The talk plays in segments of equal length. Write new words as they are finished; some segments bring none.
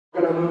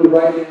going to move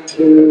right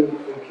into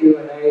the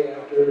Q&A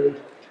after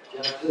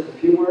Jeff says a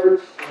few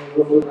words, and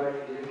we'll move right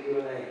into the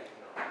Q&A.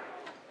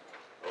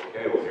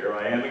 Okay, well, here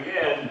I am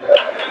again.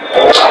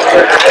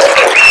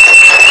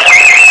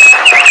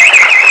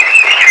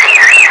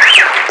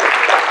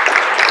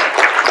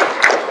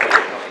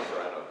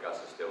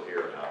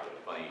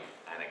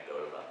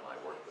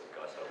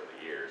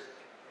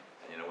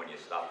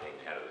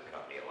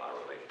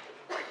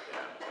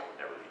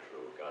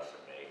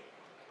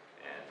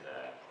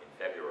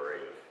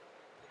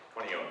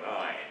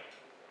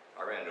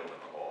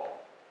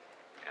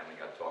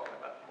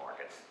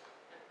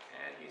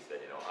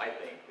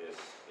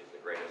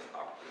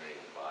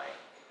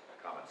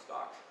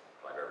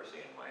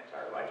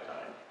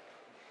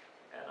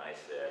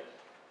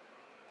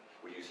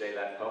 Say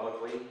that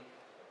publicly?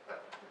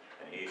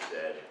 And he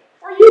said,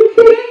 "Are you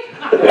kidding?"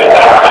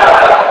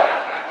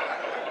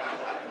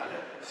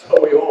 So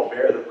we all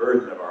bear the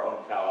burden of our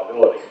own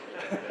fallibility.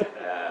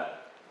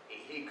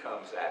 He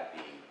comes at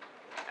the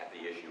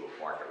issue of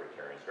market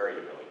returns very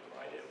differently from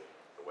I do,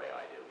 the way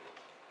I do,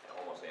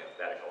 almost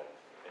antithetical,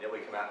 and yet we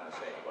come out in the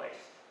same place.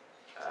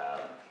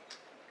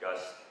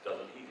 Gus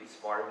doesn't, he's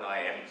smarter than I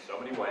am in so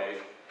many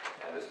ways,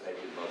 and this may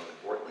be the most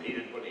important. He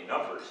didn't put any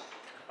numbers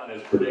on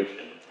his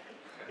prediction.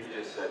 He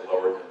just said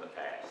lower than the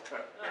past.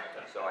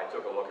 So I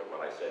took a look at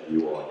what I said to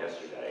you all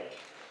yesterday,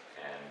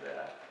 and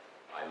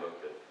I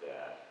looked at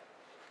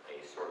a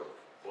sort of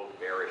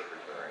bearish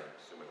return,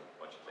 assuming a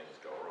bunch of things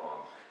go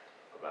wrong,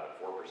 about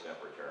a 4%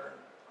 return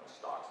on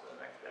stocks in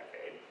the next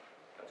decade.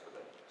 That's with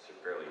a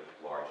fairly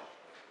large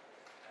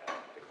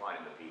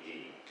decline in the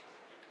PE.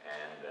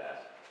 And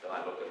then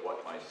I looked at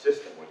what my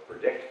system would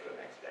predict for the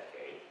next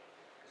decade,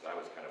 because I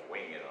was kind of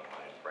winging it on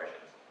my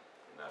impressions,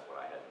 and that's what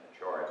I had in the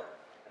chart.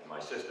 My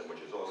system,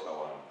 which is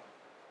also on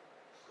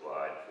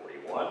slide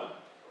 41,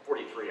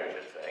 43 I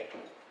should say.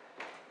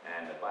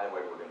 And by the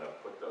way, we're going to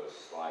put those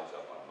slides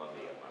up on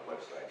Monday on my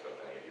website, so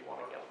if any of you want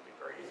to get them, it'll be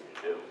very easy to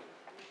do.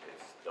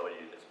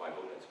 It's my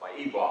book, it's my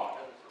e-blog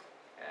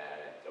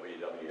at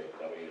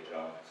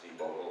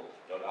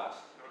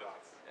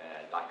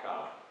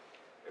www.cbogle.com.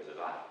 There's a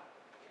dot.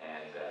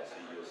 And so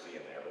you'll see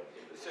in there, but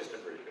the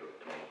system predicted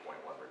an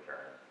 8.1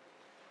 return.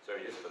 So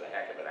just for the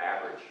heck of an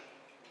average,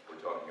 we're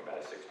talking about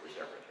a 6%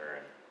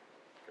 return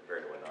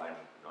compared to a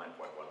 9.1%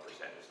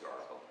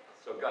 historical.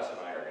 So Gus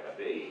and I are going to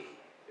be,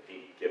 if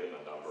he'd given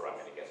a number, I'm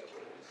going to guess it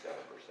would have been 7%,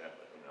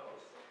 but who knows.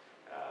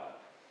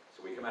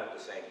 So we come out at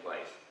the same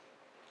place.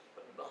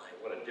 But my,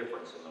 what a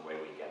difference in the way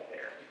we get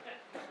there.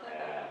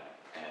 I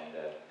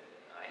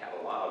have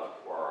a lot of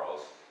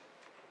quarrels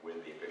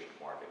with the efficient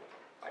market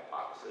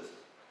hypothesis,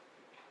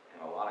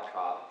 and a lot of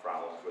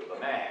problems with the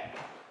math.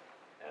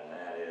 And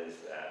that is,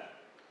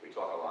 we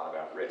talk a lot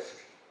about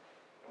risk,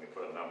 and we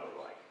put a number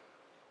like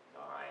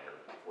 9 or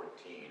 14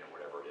 or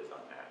whatever it is on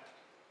that.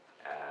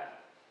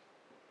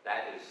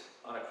 That is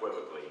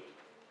unequivocally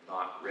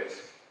not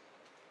risk.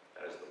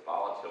 That is the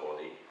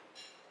volatility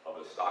of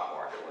the stock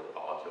market or the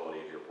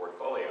volatility of your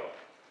portfolio.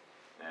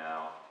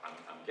 Now,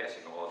 I'm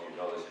guessing all of you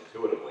know this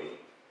intuitively,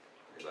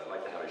 because I'd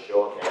like to have a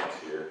show of hands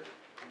here.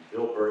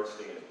 Bill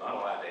Bernstein is not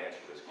allowed to answer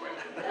this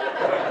question.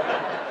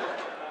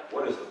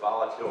 What is the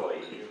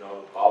volatility? Do you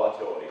know the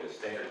volatility, the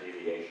standard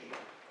deviation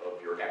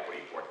of your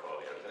equity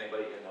portfolio? Does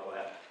anybody here know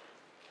that?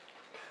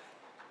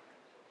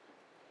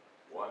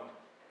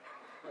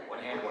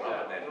 One hand went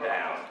up and then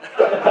down.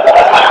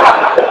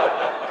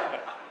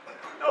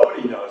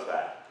 Nobody knows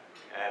that.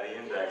 And the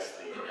index,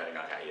 depending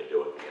on how you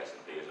do it, the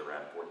S&P is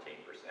around 14%.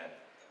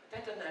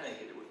 That doesn't have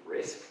anything to do with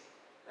risk.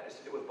 That has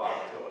to do with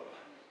volatility.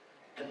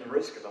 And the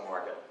risk of the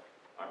market,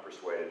 I'm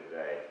persuaded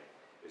today,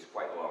 is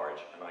quite large,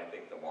 and I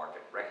think the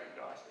market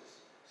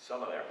recognizes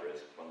some of that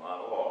risk, but not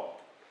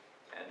all.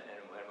 And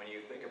when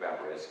you think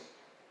about risk,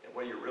 and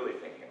what are you really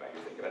thinking about?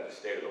 You're thinking about the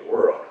state of the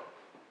world.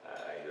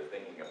 You're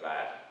thinking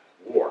about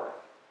war.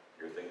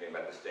 You're thinking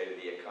about the state of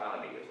the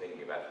economy. You're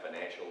thinking about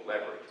financial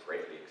leverage,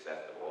 greatly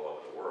accessible all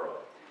over the world.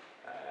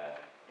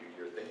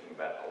 You're thinking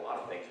about a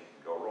lot of things that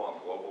can go wrong.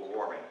 Global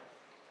warming,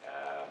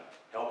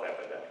 health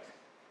epidemics,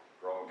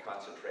 growing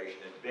concentration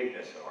and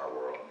bigness in our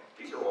world.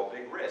 These are all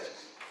big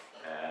risks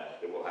that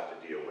we'll have to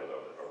deal with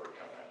over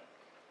time.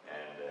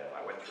 And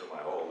I went through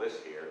my whole list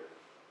here.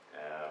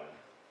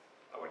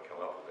 I would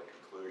come up with a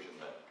conclusion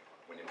that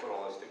when you put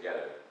all this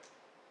together,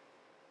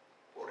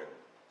 quoting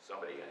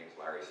somebody, I think it's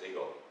Larry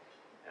Siegel,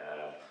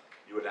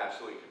 you would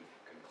absolutely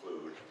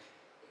conclude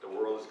that the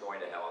world is going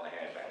to hell in a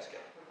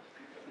handbasket.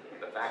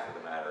 The fact of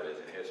the matter is,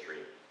 in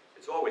history,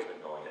 it's always been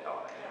going to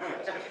hell in a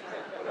handbasket,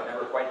 but it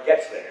never quite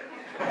gets there.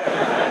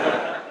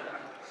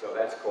 So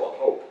that's called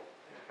hope,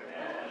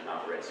 and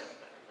not risk.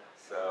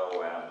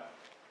 So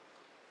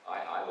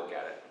I look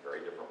at it in a very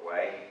different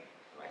way,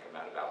 and I come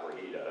out about where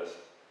he does.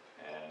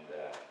 And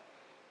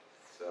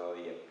so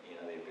the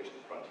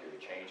efficient frontier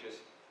changes.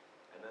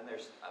 And then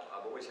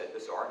I've always had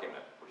this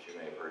argument, which you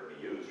may have heard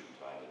me use from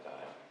time to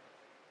time.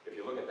 If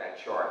you look at that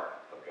chart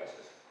of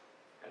Gus's,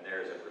 and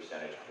there's a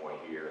percentage point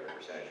here and a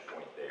percentage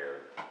point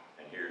there,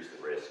 and here's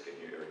the risk, and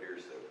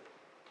here's the,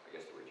 I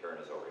guess the return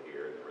is over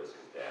here, and the risk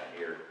is down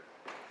here.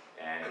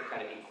 and it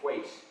kind of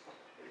equates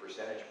a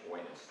percentage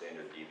point in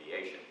standard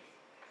deviation,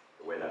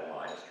 the way that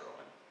line is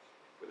drawn,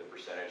 with a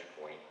percentage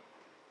point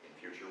in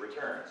future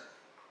returns.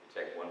 You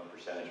take 1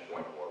 percentage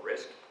point more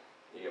risk,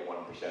 you get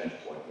 1 percentage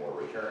point more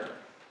return.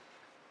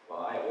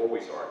 Well, I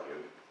always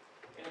argued,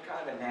 in a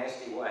kind of a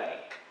nasty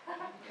way,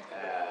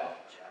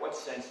 what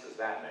sense does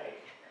that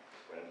make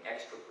when an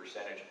extra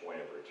percentage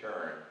point of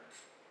return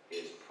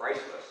is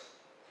priceless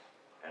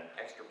and an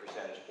extra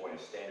percentage point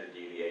of standard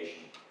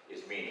deviation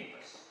is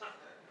meaningless?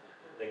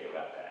 Think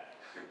about that.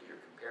 You're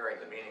comparing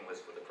the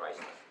meaningless with the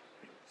priceless.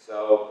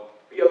 So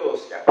be a little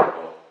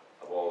skeptical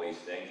of all these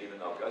things, even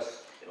though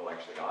Gus,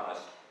 intellectually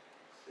honest,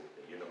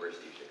 the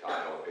University of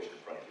Chicago efficient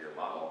frontier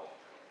model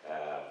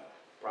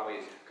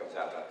probably comes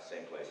out about the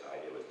same place I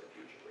do as the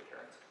future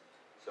returns.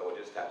 So we'll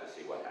just have to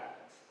see what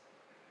happens.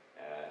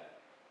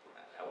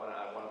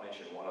 I want to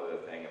mention one other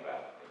thing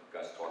about,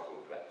 Gus talked a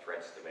little about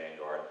threats to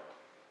Vanguard,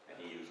 and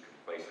he used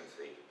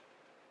complacency.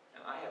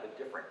 And I have a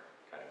different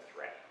kind of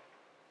threat,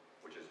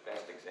 which is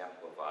best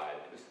exemplified.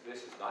 And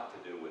this is not to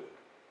do with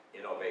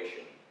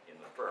innovation in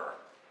the firm.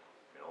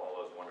 You know, all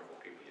those wonderful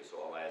people you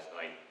saw last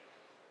night.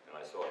 And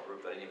I saw a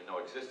group that I didn't even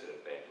know existed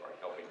at Vanguard,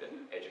 helping to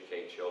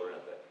educate children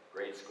at the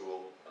grade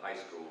school, the high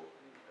school,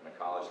 and the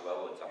college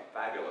level. It's a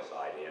fabulous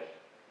idea.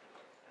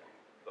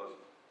 Those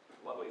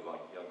lovely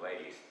young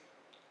ladies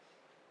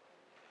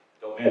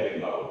don't madly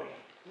love with me.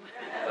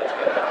 Let's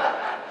get it.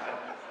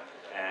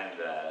 And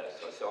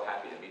so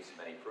happy to meet so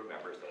many crew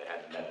members that I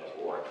hadn't met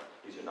before.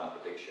 These are not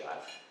the big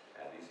shots.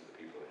 These are the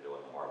people who are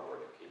doing the hard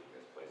work of keeping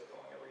this place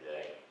going every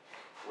day.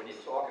 When you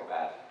talk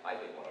about, I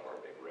think one of our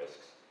big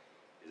risks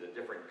is a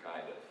different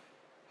kind of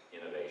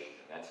innovation,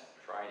 and that's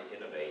trying to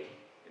innovate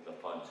in the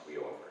funds we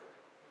offer.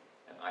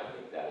 And I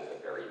think that is a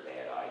very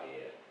bad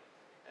idea.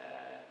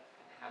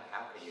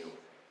 How can you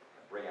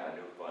bring out a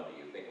new fund that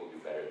you think will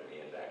do better than the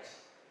index?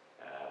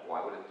 Why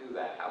would it do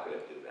that? How could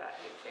it do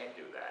that? It can't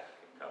do that.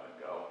 It can come and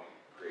go. It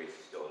creates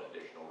still an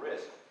additional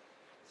risk.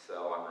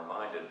 So I'm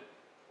reminded,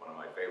 one of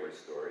my favorite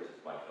stories, as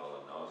Mike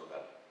Nolan knows,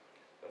 about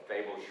the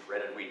fabled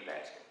shredded wheat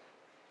biscuit.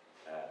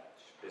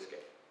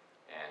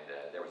 And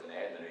there was an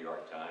ad in the New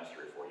York Times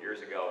 3 or 4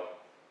 years ago,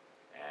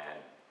 and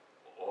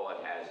all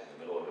it has in the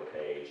middle of the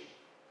page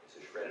is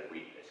a shredded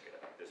wheat biscuit.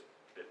 This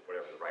bit,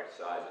 whatever the right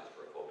size is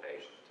for a full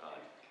page at the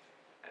time.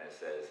 And it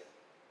says,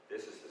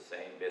 this is the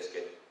same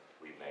biscuit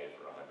we've made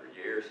for 100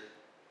 years.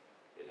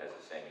 It has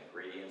the same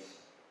ingredients.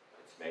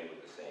 It's made with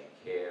the same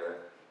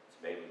care.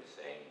 It's made with the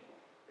same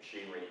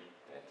machinery,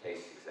 and it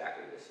tastes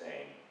exactly the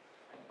same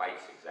and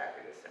bites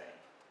exactly the same.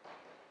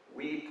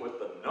 We put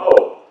the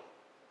no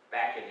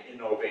back in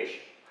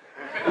innovation.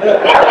 And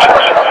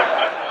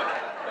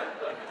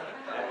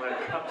when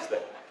it comes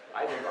to,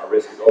 I think our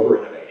risk is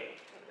over-innovating.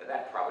 And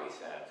that probably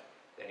sounds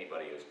to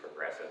anybody who's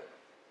progressive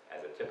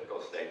as a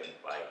typical statement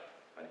by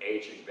an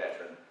aging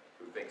veteran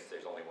who thinks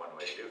there's only one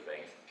way to do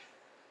things.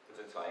 But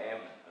since I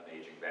am an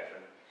aging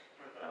veteran,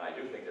 and I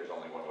do think there's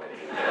only one way to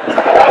do things,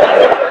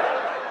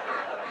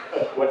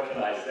 what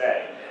can I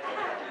say?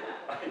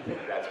 I think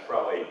that's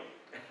probably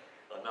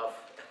enough,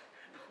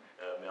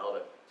 Mel,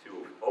 to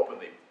open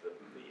the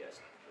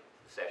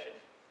session.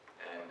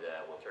 And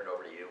we'll turn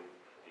over to you.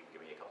 If you can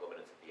give me a couple of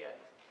minutes at the end.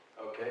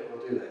 Okay,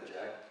 we'll do that,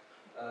 Jack.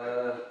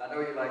 I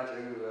know you like to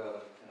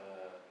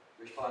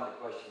respond to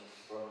questions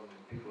from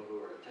people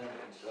who are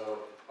attending,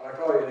 so when I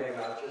call your name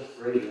out, just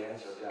raise your hand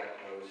so Jack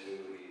knows who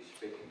he's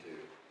speaking to.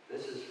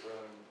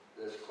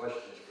 This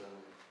question is from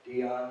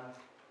Dion.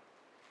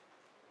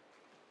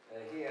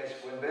 He asked,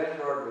 when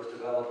Vanguard was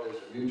developed as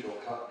a mutual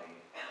company,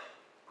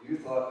 you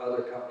thought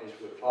other companies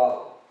would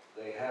follow.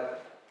 They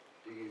haven't.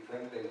 Do you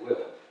think they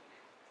will?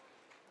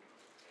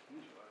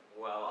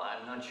 Well,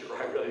 I'm not sure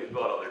I really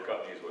thought other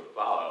companies would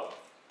follow.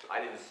 I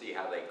didn't see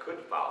how they could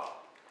follow,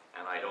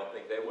 and I don't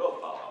think they will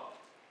follow,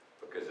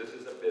 because this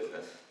is a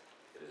business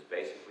that is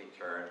basically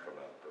turned from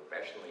a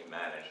professionally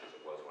managed, as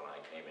it was when I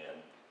came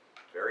in,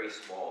 very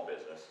small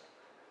business,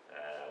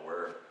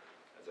 where,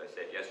 as I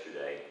said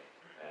yesterday,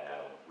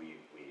 we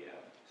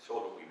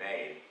sold what we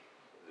made,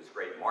 this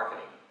great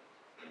marketing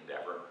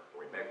endeavor,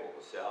 where we make what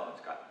we sell, and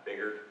it's gotten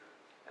bigger,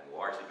 and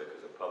largely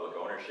because of public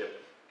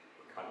ownership,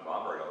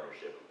 conglomerate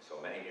ownership, so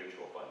many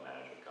mutual fund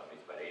management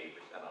companies, about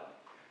 80% of them,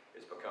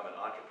 it's become an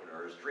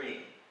entrepreneur's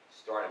dream.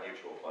 Start a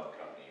mutual fund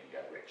company and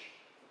get rich.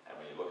 And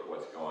when you look at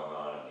what's going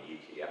on in the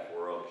ETF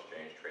world,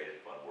 exchange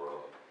traded fund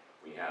world,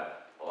 we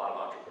have a lot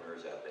of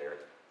entrepreneurs out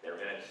there. They're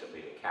in it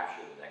simply to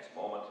capture the next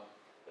moment.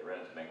 They're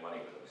in it to make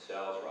money for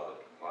themselves rather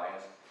than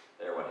clients.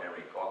 They're what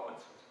Henry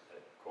Kaufman's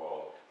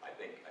called, I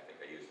think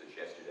I used this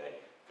yesterday,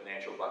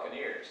 financial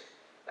buccaneers.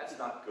 That's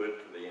not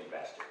good for the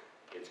investor.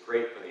 It's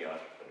great for the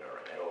entrepreneur,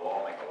 and they will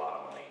all make a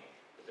lot of money,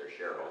 but their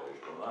shareholders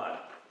will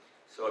not.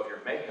 So if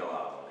you're making a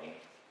lot of money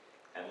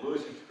and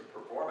losing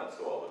performance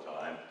all the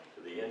time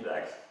to the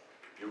index,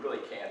 you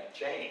really can't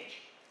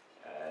change.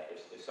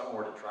 If someone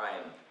were to try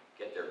and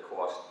get their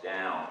costs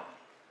down,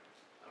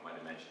 I might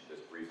have mentioned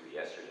this briefly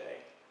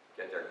yesterday,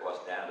 get their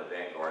costs down to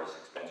Vanguard's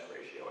expense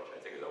ratio, which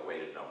I think is a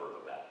weighted number of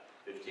about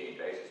 15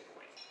 basis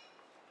points.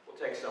 We'll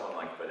take someone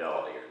like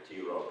Fidelity or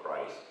T. Rowe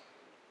Price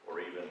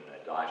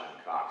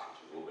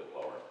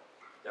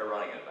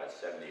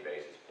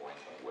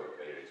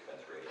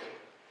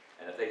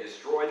they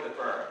destroyed the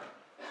firm,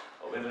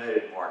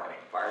 eliminated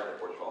marketing, fired the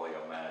portfolio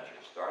manager,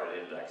 started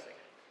indexing,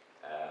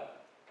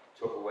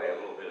 took away a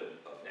little bit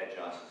of Ned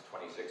Johnson's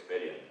 $26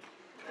 billion.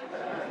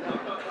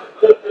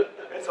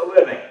 It's a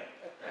living.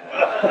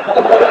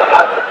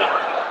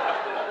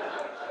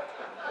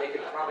 They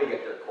could probably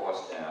get their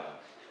costs down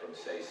from,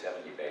 say,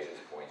 70 basis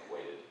points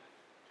weighted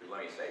to, let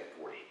me say,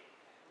 40.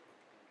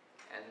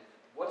 And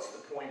what's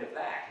the point of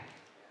that?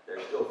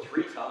 They're still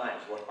 3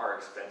 times what our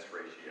expense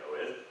ratio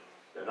is.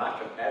 They're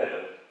not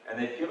competitive, and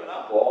they've given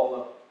up all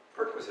the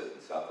perquisites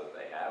and stuff that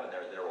they have, and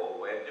their old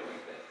way of doing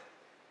things.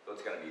 So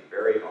it's going to be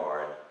very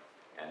hard,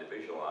 and to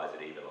visualize it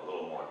even a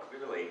little more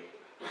clearly,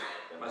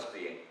 there must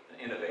be an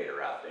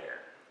innovator out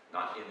there,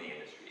 not in the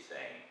industry,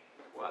 saying,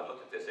 well, I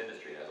looked at this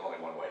industry, and there's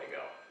only one way to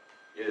go.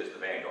 It is the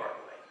Vanguard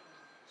way.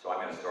 So I'm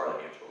going to start a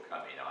mutual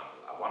company. Now,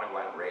 I want to go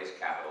out and raise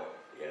capital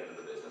to get into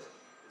the business.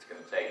 It's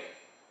going to take,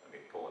 let me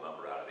pull a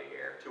number out of the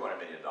air,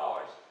 $200 million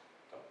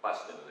to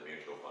bust into the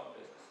mutual fund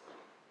business.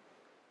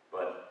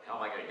 But how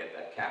am I going to get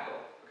that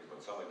capital? Because when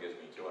someone gives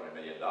me $200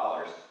 million,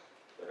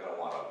 they're going to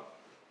want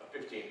a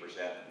 15%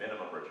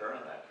 minimum return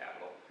on that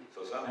capital.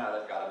 So somehow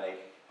they've got to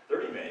make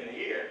 $30 million a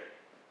year.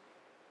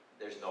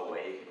 There's no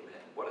way you can win.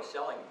 What a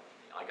selling,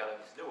 I got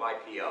this new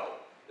IPO,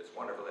 this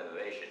wonderful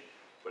innovation,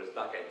 but it's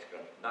not going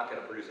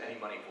to produce any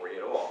money for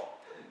you at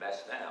all.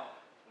 Invest now.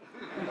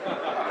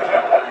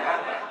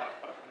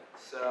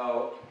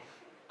 So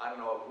I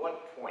don't know at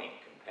what point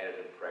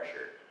competitive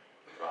pressure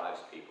drives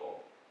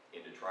people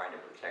into trying to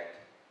protect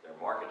their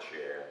market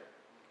share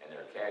and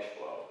their cash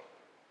flow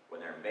when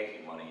they're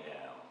making money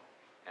now.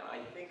 And I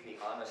think the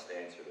honest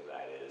answer to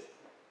that is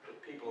that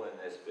people in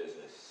this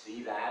business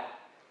see that.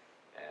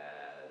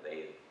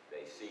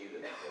 They see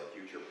that the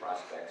future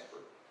prospects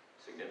for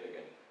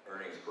significant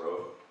earnings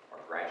growth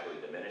are gradually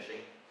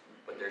diminishing,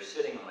 but they're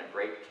sitting on a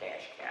great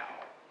cash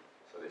cow.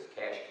 So this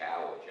cash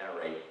cow will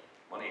generate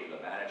money to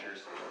the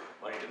managers,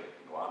 money to the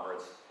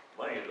conglomerates,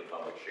 money to the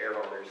public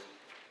shareholders,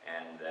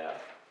 and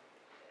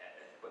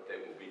but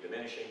they will be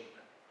diminishing,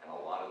 and a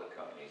lot of the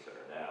companies that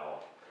are now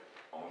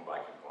owned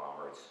by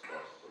conglomerates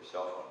or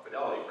cell phone,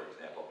 Fidelity, for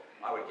example,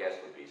 I would guess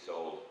would be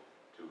sold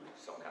to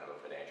some kind of a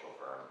financial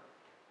firm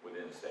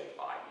within, say,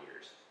 5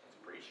 years. That's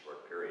a pretty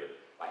short period.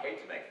 I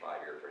hate to make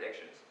 5-year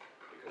predictions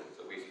because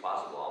it's at least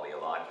possible I'll be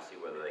alive to see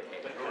whether they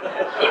came through.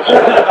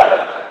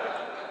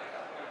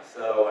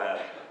 So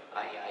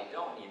I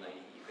don't,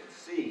 you can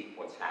see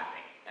what's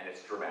happening, and it's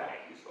dramatic.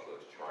 You saw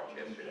those charts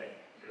yesterday.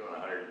 We're doing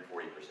 140%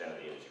 of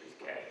the industry's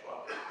cash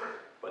flow.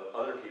 But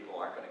other people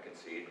aren't going to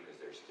concede because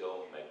they're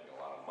still making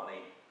a lot of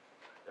money.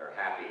 They're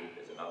happy.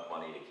 There's enough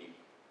money to keep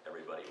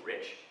everybody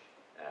rich.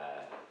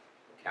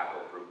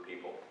 Capital group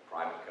people,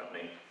 private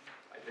company.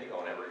 I think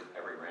own every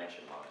ranch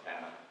in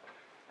Montana.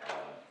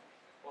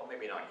 Well,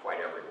 maybe not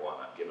quite every one.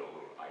 I'm giving a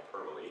little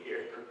hyperbole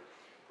here.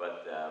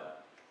 But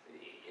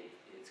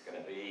it's going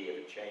to be,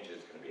 if it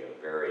changes, it's going to be a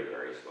very,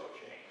 very slow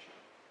change.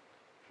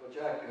 Well,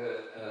 Jack,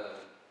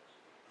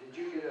 did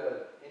you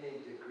get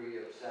any degree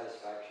of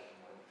satisfaction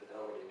when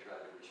Fidelity tried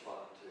to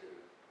respond to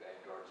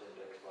Vanguard's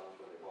index funds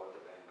when they bought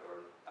the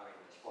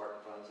Spartan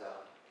funds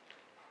out?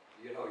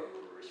 You know you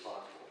were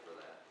responsible for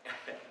that.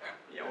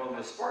 Yeah, well,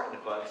 the Spartan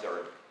funds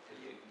are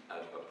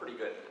a pretty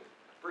good,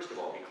 first of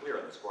all, be clear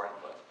on the Spartan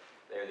funds.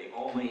 They're the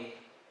only,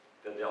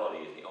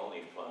 Fidelity is the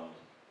only fund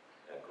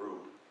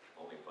group,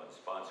 only fund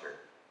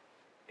sponsor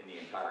in the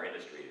entire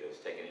industry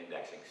that's taken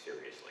indexing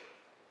seriously.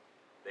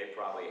 They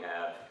probably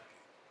have,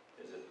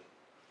 is it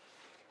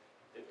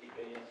 50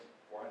 billion,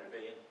 400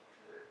 billion?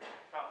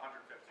 About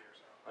 150 or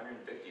so.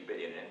 150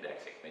 billion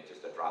indexing. It's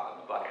just a drop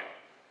in the bucket.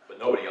 But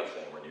nobody else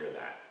is anywhere near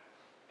that.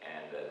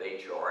 And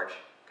they charge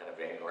kind of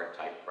Vanguard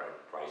type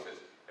prices.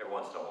 Every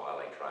once in a while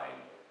they try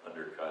and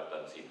undercut,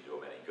 doesn't seem to do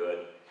them any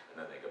good. And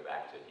then they go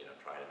back to,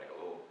 trying to make a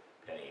little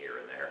penny here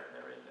and there from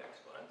their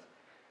index funds.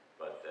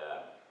 But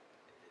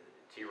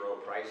T. Rowe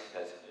Price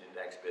has an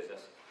index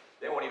business.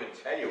 They won't even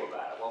tell you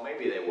about it. Well,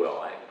 maybe they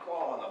will. I can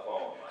call them on the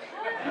phone.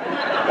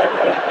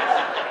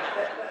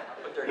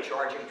 But they're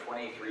charging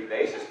 23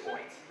 basis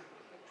points.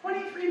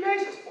 23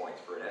 basis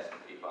points for an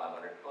S&P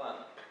 500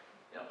 fund.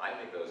 I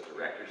think those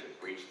directors have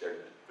breached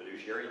their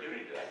fiduciary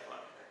duty to that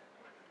fund.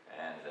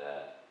 And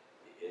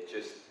it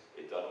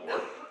doesn't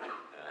work.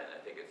 I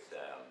think it's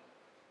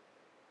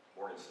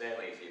Morgan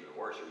Stanley is even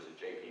worse. There's a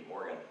J.P.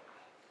 Morgan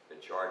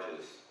that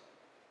charges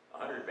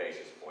 100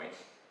 basis points,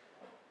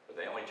 but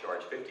they only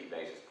charge 50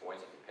 basis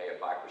points if you pay a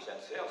 5%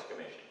 sales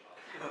commission.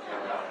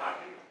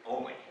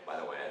 Only,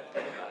 by the way. I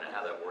don't know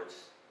how that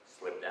word's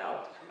slipped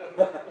out.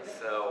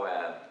 So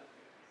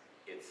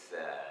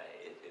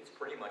it's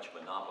pretty much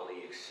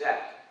monopoly,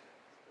 except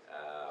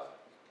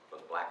for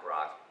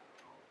BlackRock,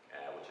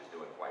 which is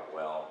doing quite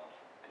well,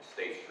 and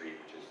State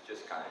Street, which is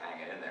just kind of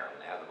hanging in there. And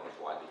they have the most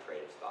widely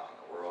traded stock in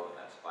the world,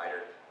 and that's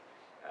F.I.R.E.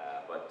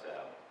 But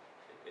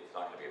it's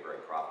not going to be a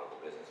very profitable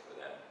business for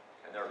them.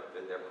 And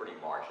they're pretty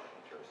marginal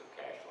in terms of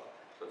cash flow.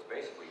 So it's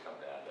basically come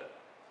down to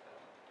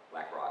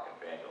BlackRock and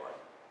Vanguard.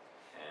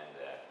 And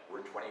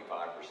we're 25%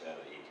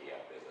 of the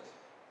ETF business,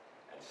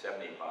 and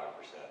 75%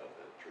 of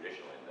the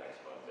traditional index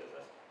fund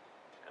business,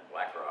 and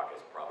BlackRock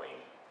is probably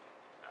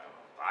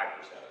 5%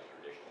 of the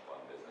traditional fund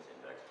business,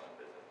 index fund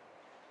business,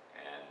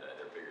 and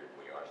they're bigger than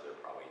we are, so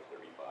they're probably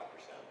 35%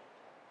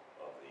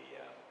 of the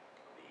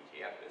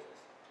ETF business.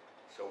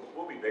 So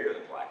we'll be bigger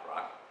than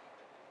BlackRock.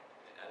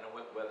 I don't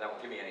know whether that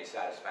will give me any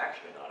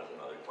satisfaction or not is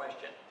another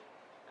question.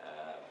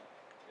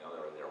 You know,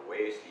 there are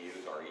ways to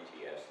use our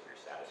ETFs that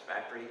are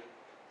satisfactory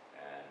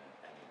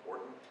and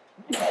important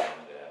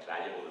and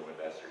valuable to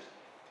investors.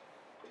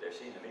 But there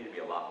seem to me to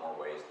be a lot more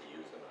ways to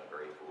use them in a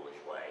very foolish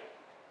way.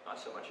 Not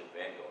so much at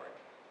Vanguard,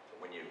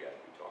 but when you get,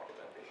 we talked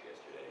about this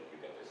yesterday,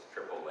 you get this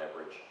triple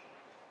leverage,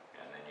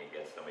 and then you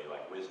get somebody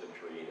like Wisdom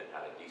Tree that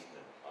had a decent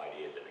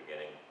idea at the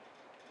beginning,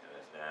 and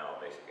is now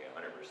basically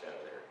 100%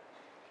 of their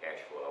cash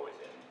flow is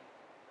in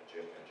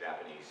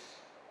Japanese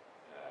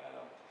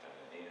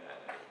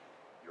and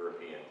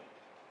European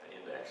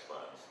index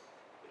funds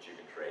that you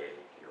can trade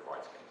to your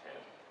heart's content.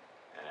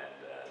 And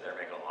they're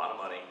making a lot of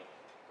money,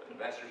 but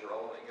investors are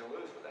only going to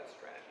lose with that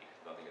strategy.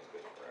 Nothing is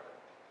good forever.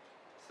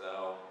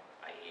 So,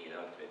 you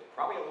know, it's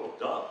probably a little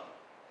dumb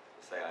to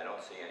say I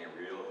don't see any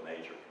real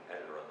major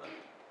competitor on the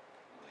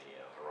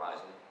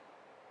horizon,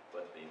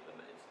 but it's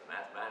the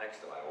mathematics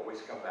that I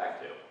always come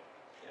back to.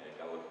 And you've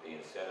got to look at the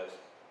incentives,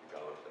 you've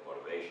got to look at the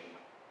motivation,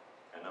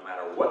 and no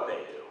matter what they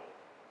do,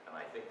 and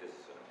I think this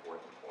is an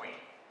important point,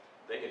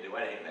 they can do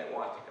anything they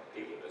want to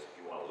compete with us. If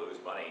you want to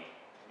lose money,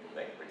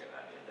 they can bring in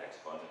that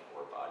index fund at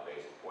 4 or 5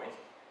 basis points.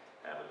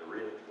 But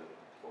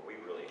what we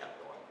really have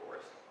going for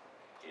us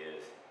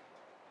is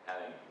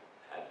having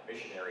had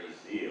missionary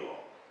zeal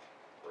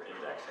for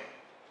indexing,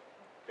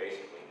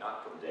 basically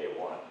not from day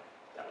one.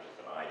 That was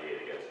an idea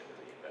to get us into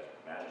the investment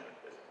management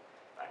business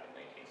back in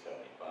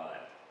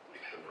 1975.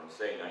 But from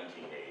say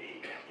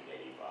 1980,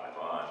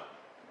 1985 on,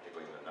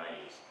 particularly in the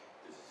 90s,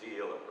 the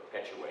zeal of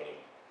perpetuating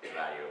the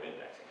value of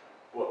indexing.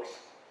 Books,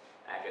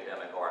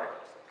 academic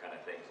articles, the kind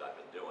of things I've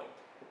been doing.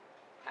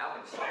 How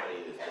can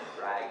somebody that's been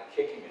dragged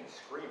kicking and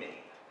screaming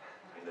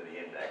into the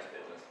index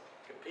business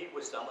compete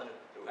with someone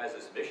who has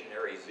this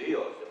missionary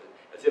zeal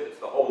as if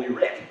it's the Holy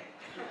Writ?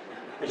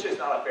 It's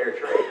just not a fair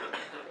trade.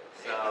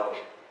 So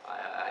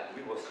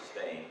we will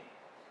sustain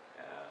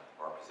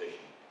our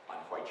position,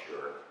 I'm quite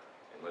sure,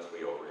 unless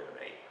we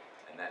over-innovate.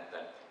 And that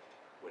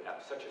would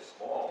have such a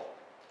small,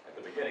 at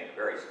the beginning,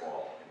 very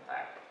small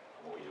impact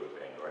on what we do at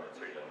Vanguard. It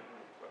certainly doesn't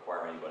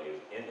require anybody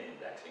who's in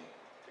indexing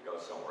to go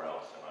somewhere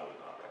else, and I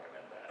would not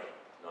recommend that.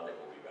 Nothing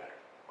will be better,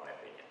 in my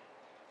opinion.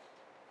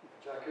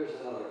 Jack, here's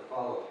another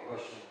follow-up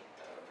question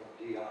from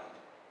Dion.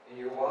 In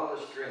your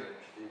wildest dreams,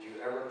 did you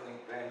ever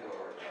think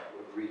Vanguard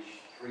would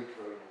reach $3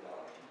 trillion?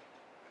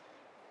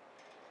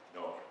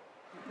 No.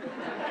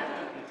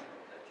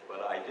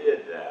 But I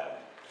did,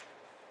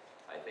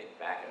 I think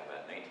back in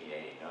about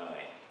 1989,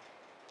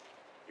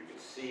 you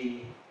could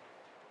see,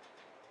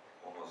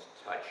 almost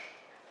touch,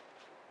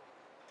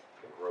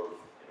 the growth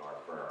in our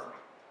firm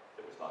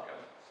that was not going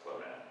to slow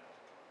down.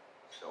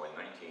 So in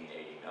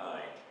 1989,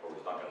 or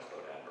was not going to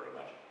slow down very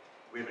much,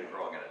 we've been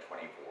growing at a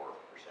 24%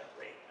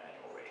 rate,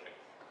 annual rate.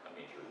 That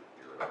means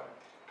your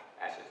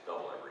assets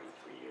double every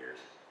 3 years,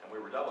 and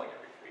we were doubling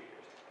every 3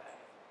 years in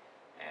fact.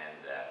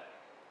 And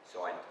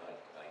so I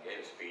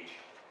gave a speech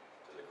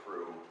to the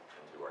crew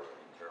and to our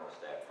internal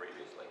staff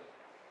previously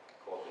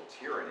called The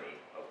Tyranny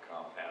of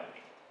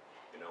Compounding.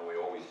 You know, we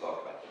always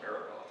talk about the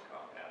miracle of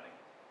compounding,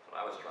 but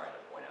I was trying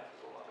to point out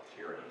there's a lot of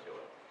tyranny to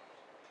it.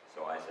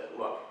 So I said,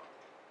 look,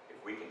 if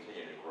we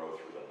continue to grow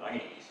through the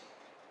 90s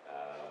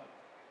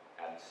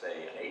at,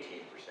 say, an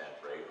 18%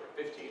 rate or a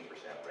 15%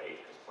 rate,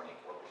 because 24%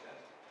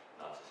 is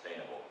not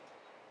sustainable,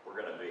 we're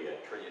going to be a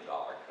 $1 trillion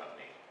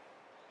company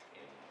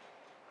in,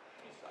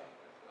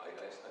 I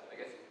guess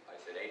I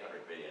said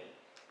 800 billion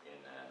in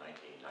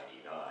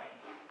 1999,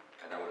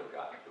 and I would have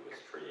gotten to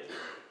this trillion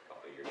a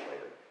couple of years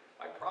later.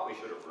 I probably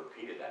should have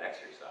repeated that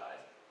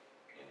exercise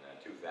in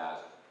 2000,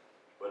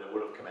 but it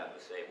would have come out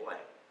the same way.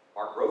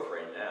 Our growth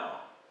rate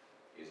now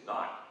is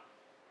not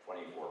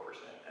 24%,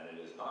 and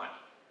it is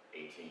not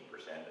 18%,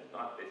 and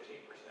not 15%.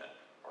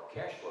 Our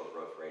cash flow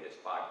growth rate is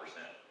 5%,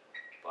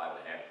 5.5%.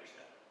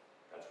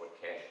 That's what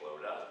cash flow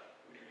does.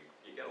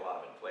 You get a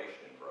lot of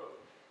inflation in growth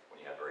when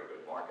you have very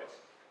good markets,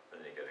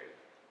 then you get a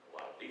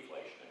lot of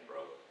deflation in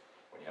growth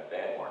when you have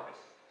bad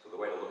markets. So the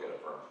way to look at a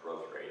firm's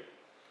growth rate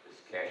is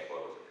cash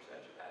flow as a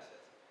percentage of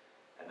assets.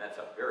 And that's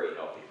a very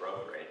healthy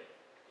growth rate.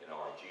 You know,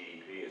 our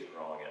GDP is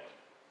growing at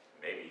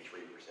maybe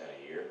 3% a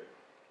year.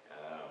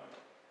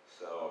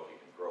 So if you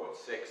can grow at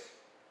 5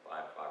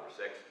 or 6,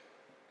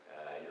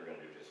 you're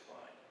going to do just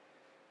fine.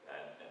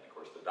 And of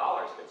course, the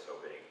dollars get so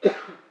big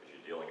because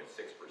you're dealing at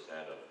 6%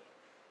 of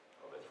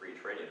a $3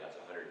 trillion. That's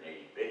 180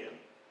 billion,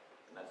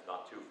 and that's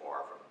not too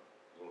far from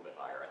a little bit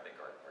higher. I think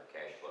our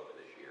cash flow for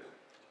this year is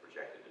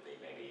projected to be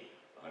maybe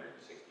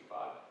 165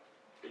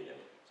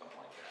 billion, something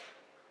like that.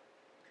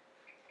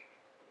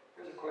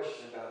 Here's a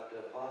question about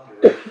bond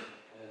duration.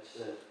 And it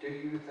says, do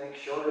you think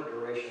shorter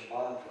duration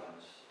bond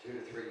funds, 2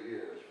 to 3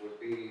 years, would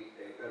be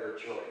a better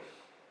choice,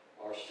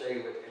 or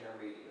stay with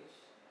intermediates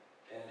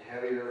and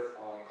heavier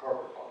on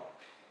corporate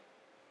bonds?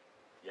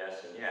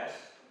 Yes and yes.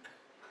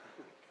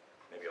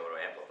 Maybe I ought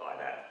to amplify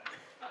that.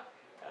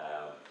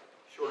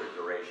 Shorter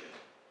duration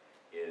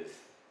is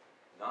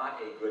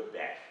not a good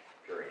bet,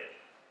 period.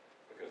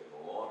 Because in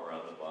the long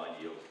run, the bond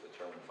yield is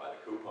determined by the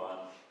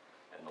coupon,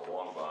 and the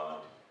long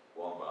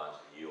bonds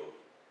yield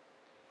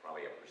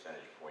probably a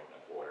percentage point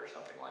and a quarter,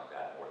 something like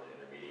that, more than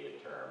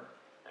intermediate term,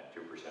 and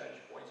 2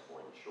 percentage points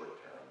more than short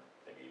term,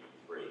 maybe even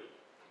 3.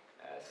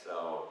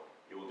 So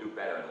you will do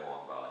better in the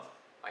long bonds.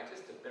 I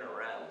just have been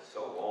around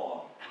so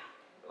long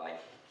that I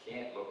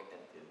can't look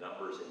at the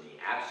numbers in the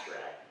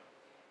abstract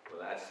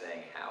without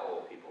saying how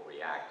will people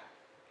react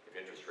if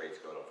interest rates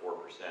go to 4%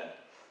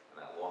 and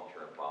that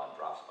long-term bond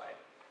drops by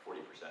 40%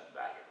 in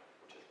value,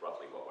 which is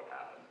roughly what would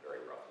happen,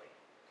 very roughly.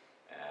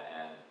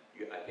 And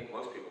I think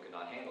most people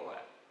cannot handle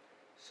that.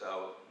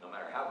 So no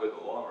matter how good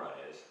the long run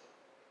is,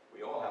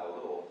 we all have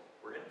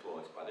we're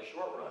influenced by the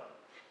short run.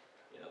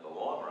 You know, the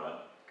long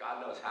run,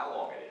 God knows how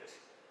long it is.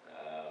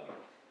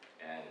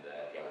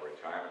 If you have a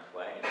retirement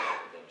plan,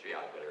 you think, gee,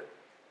 I better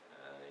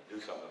do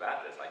something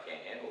about this. I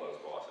can't handle those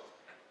losses.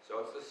 So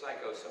it's the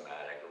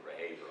psychosomatic or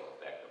behavioral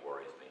effect that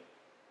worries me.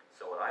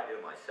 So what I do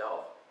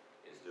myself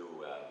is do,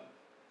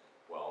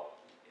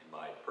 in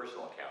my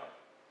personal account,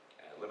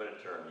 limited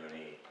term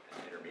muni and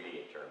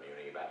intermediate term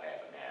muni, about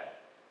half and half.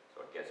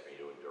 So it gets me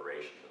to a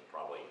duration of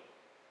probably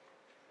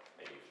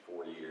maybe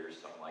 4 years,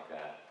 something like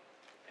that.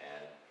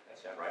 And that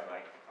sound right,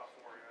 Mike? About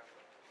 4, yeah.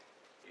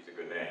 He's a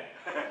good man.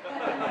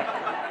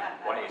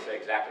 Why don't you say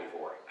exactly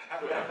 4?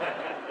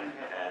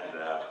 And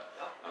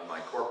on my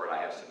corporate,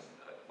 I have some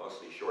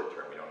mostly short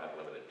term. We don't have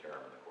limited term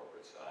on the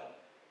corporate side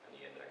and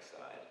the index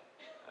side.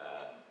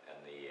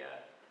 And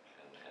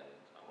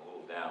I'm a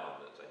little down,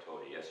 as I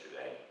told you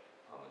yesterday,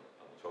 on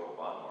the total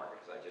bond market,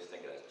 because I just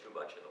think it has too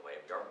much in the way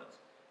of governments,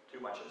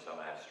 too much in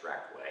some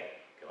abstract way.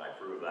 Can I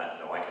prove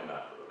that? No, I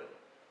cannot prove it.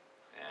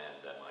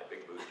 And my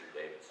big booster,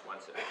 David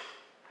Swenson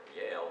from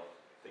Yale,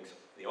 thinks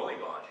the only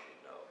bonds you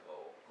should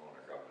own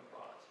are government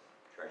bonds,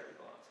 treasury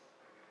bonds.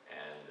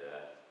 And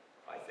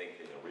I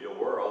think in the real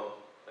world,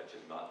 that's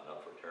just not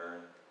enough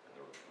return, and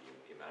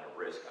the amount of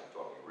risk, I'm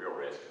talking real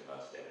risk and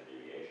not standard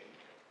deviation,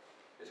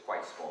 is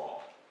quite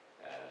small.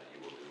 You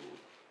will do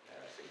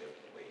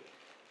significantly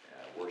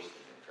worse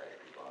than your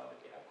treasury bond if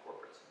you have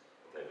corporates.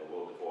 If they have a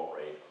low default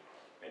rate,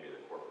 maybe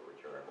the corporate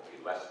return will be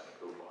less than the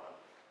coupon,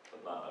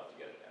 but not enough to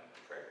get it down to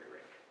the treasury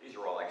rate. These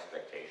are all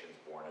expectations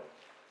born of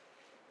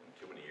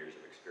too many years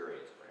of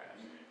experience,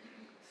 perhaps.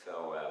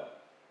 So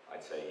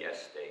I'd say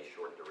yes, stay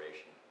short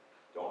duration.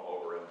 Don't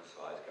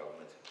overemphasize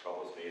governments. It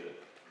troubles me that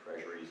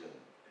treasuries and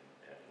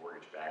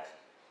mortgage backs,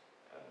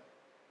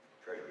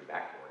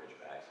 treasury-backed mortgage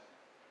backs,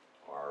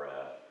 are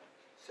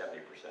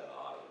 70%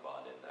 odd of the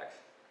bond index.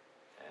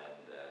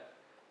 And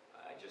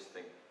I just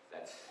think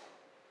that's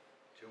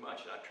too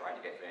much. And I've tried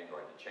to get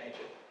Vanguard to change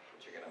it,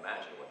 but you can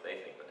imagine what they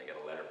think when they get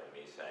a letter from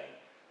me saying,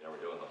 you know, we're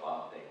doing the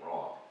bond thing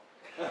wrong.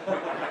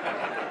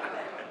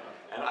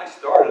 And I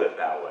started it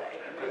that way.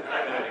 I didn't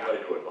have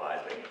anybody to advise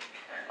me.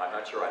 I'm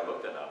not sure I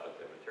looked enough at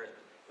the returns,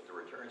 but the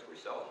returns were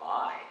so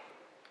high,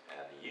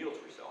 and the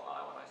yields were so high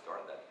when I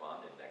started that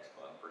bond index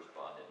fund, first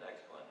bond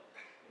index fund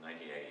in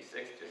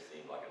 1986, just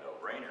seemed like a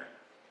no-brainer.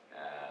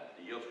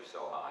 The yields were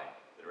so high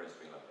that the risk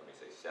went up, let me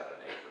say, 7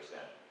 and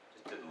 8%.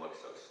 Just didn't look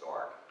so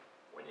stark.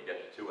 When you get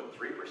to 2 and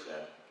 3%,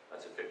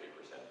 that's a 50%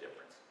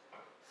 difference.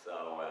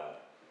 So,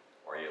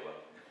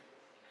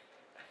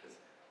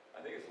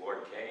 I think it's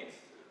Lord Keynes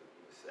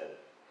who said,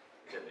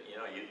 you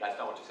know, that's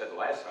not what you said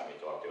the last time you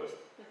talked to us.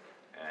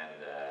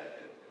 And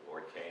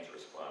Lord Keynes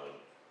responded,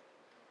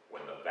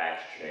 when the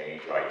facts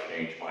change, I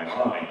change my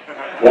mind.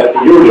 What do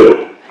you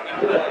do?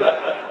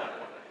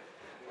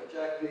 Well,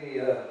 Jack,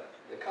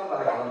 the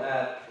comeback on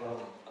that from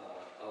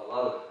a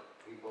lot of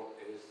people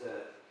is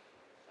that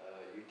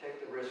you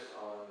take the risk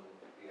on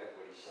the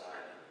equity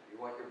side.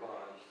 You want your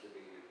bonds to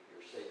be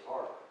your safe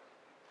harbor.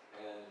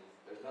 And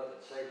there's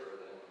nothing safer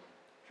than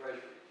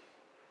treasuries.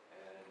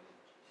 And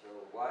so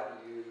why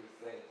do you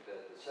think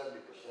that the 70%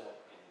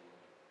 in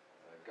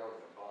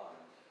government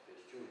bonds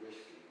is too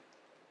risky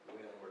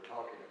when we're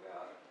talking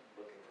about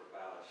looking for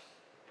ballast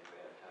in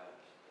bad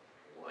times?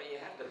 Well,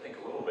 you have to think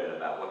a little bit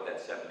about what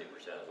that 70%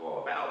 is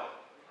all about.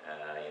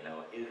 You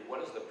know,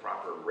 what is the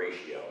proper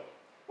ratio?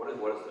 What is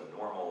the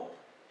normal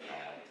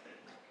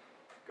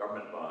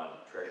government bond,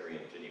 treasury,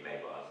 and Ginnie Mae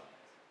bonds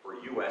for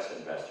U.S.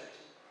 investors?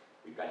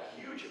 We've got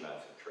huge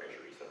amounts of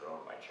treasuries that are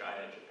owned by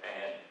China,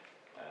 Japan,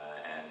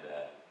 and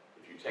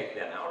if you take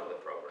them out of the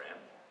program,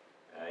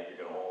 you're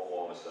going to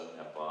all of a sudden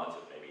have bonds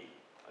that maybe,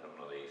 I don't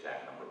know the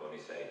exact number, but let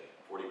me say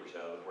 40%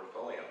 of the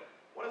portfolio.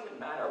 What does it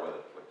matter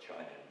what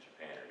China and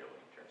Japan are doing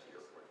in terms of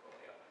your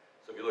portfolio?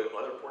 So if you look at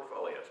other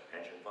portfolios,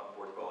 pension fund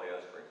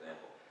portfolios, for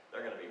example,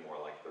 they're going to be more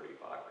like 35%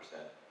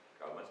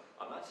 governments.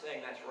 I'm not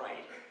saying that's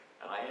right,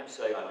 and I am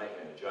saying I'm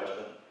making a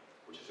judgment,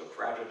 which is a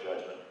fragile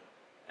judgment,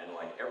 and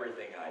like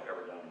everything I've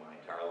ever done in my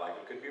entire life,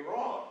 it could be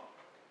wrong.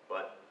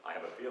 But I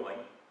have a feeling,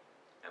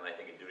 and I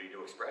think a duty to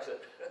express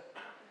it.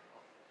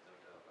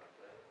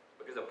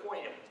 Because a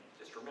point,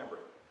 just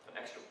remember, an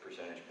extra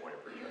percentage point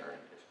of return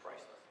is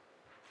priceless.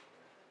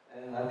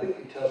 And I think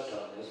you touched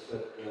on this,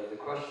 but the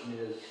question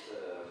is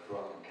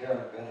from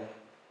Karen Bennett.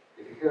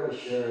 If you care to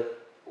share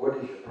it, what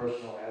is your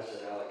personal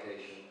asset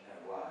allocation and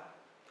why?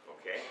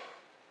 Okay.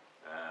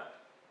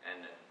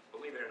 And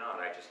believe it or not,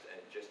 I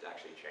just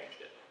actually changed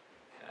it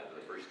for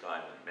the first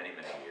time in many,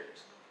 many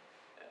years.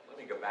 Let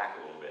me go back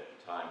a little bit in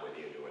time with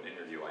you to an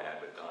interview I had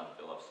with Don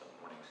Phillips of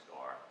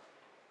Morningstar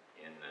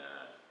in,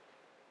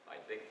 I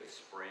think, the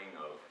spring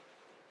of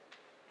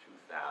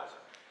 2000.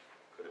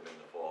 Could have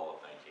been the fall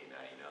of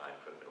 1999,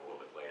 could have been a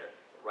little bit later,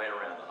 but right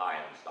around the high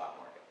end of the stock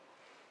market.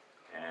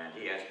 And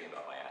he asked me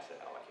about my asset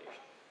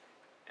allocation.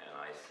 And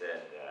I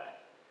said,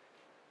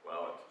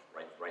 well,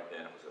 right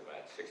then it was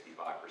about 65%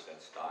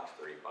 stocks,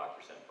 35%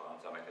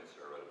 bonds. I'm a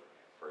conservative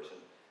person.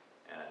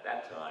 And at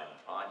that time,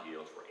 bond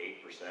yields were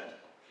 8%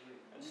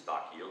 and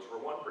stock yields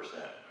were 1%.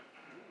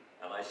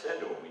 And I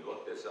said to him, we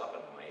looked this up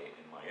in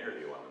my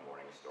interview on the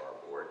Morningstar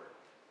board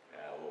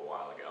a little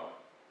while ago.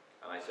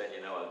 And I said,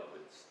 you know,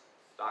 with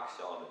stocks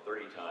selling at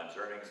 30 times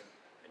earnings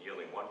and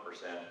yielding 1%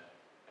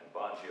 and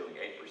bonds yielding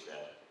 8%,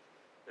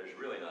 there's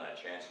really not a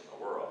chance in the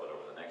world that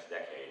over the next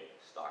decade,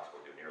 stocks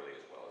will do nearly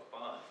as well as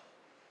bonds.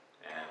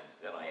 And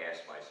then I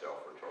asked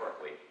myself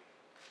rhetorically,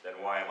 then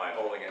why am I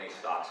holding any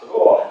stocks at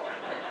all?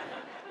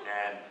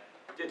 And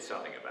did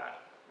something about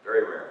it.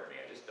 Very rare for me.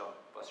 I just don't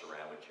fuss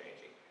around with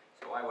changing.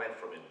 So I went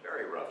from, in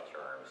very rough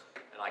terms,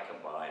 and I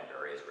combined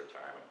various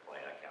retirement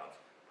plan accounts,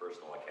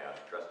 personal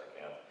accounts, trust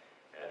accounts,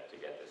 to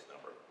get this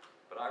number.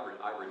 But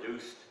I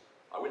reduced,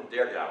 I wouldn't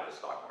dare get out of the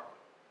stock market.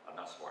 I'm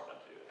not smart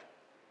enough to do that.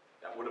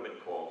 That would have been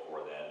called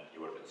for then.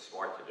 You would have been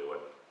smart to do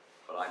it,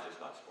 but I'm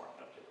just not smart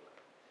enough to do it.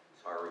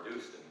 So I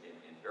reduced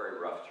in very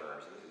rough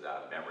terms, and this is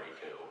out of memory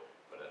too,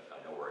 but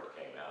I know where it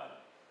came out.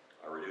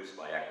 I reduced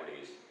my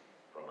equities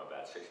from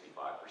about 65%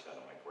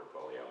 of my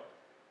portfolio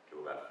to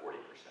about 40%.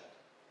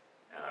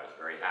 And I was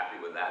very happy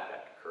with that.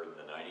 That occurred in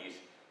the 90s.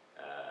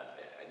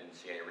 I didn't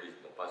see any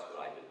reason to fuss,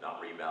 but I did not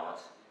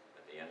rebalance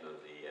at the end of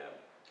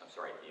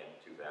at the end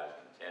of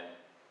 2010.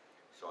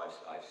 So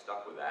I've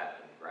stuck with that,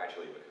 and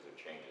gradually, because of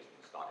changes in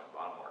the stock and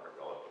bond market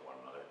relative to one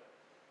another,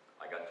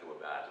 I got to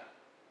about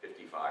 55%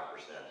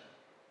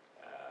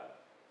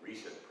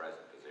 recent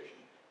present position,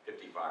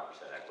 55%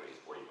 equities,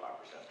 45%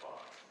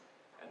 bonds.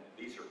 And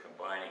these are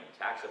combining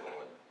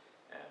taxable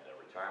and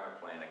retirement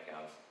plan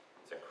accounts.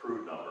 It's a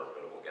crude number, but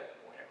it will get the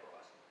point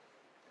across.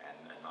 And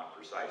not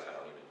precise.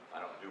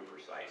 I don't do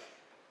precise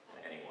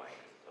anyway,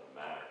 because it doesn't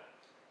matter.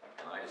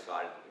 And I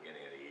decided at the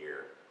beginning of the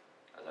year,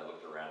 as I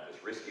looked around this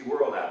risky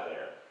world out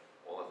there,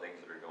 all the things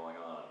that are going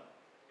on,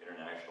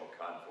 international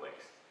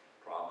conflicts,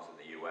 problems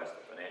in the U.S.,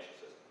 the financial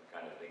system, the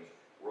kind of things,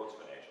 world's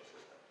financial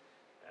system,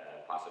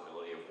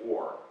 possibility of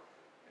war,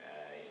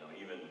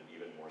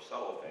 even more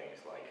subtle things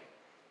like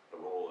the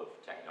role of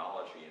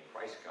technology in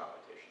price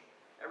competition.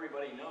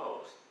 Everybody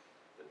knows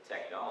that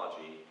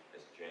technology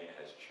has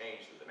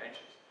changed the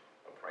dimensions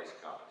of price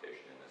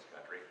competition in this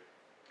country,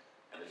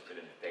 and it's been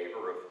in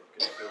favor of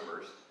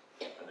consumers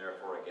and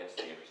therefore against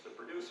the interest of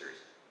producers.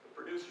 The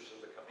producers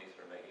are the companies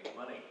that are making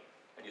money.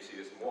 And you see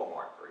this in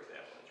Walmart, for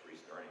example, in its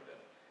recent earnings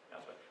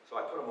announcement. So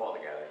I put them all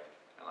together,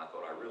 and I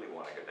thought I really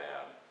want to go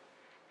down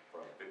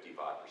from 55%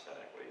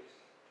 equities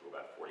to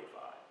about 45.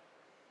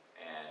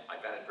 And I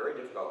found it very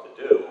difficult to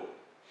do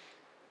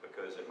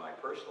because in my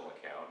personal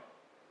account,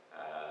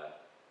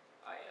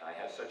 I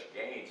have such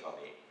gains on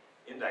the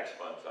index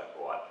funds I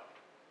bought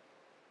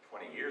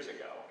 20 years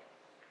ago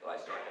that I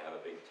started to have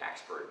a big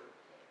tax burden.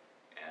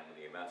 And with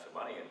the amounts of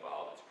money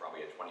involved, it's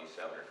probably a 27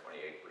 or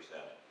 28%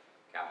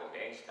 capital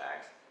gains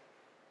tax.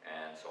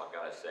 And so I've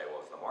got to say,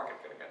 well, is the market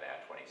going to go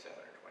down 27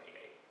 or 28?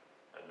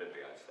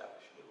 Admittedly, I'd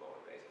establish a lower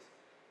basis.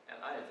 And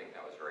I didn't think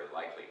that was very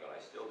likely, but I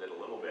still did a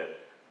little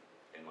bit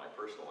in my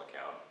personal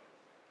account,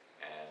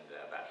 and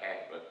about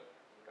half of it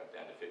got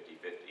down to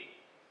 50-50.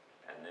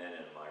 And then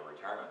in my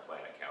retirement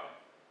plan account,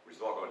 which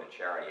is all going to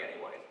charity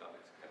anyway, it's kind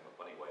of a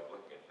funny way of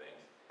looking at things.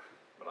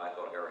 But I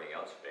thought if everything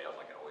else fails,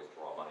 I can always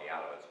draw money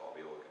out of it, so I'll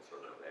be a little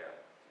conservative there.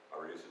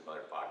 I reduced it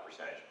another 5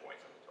 percentage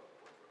points on the total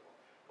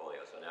portfolio.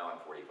 So now I'm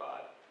 45,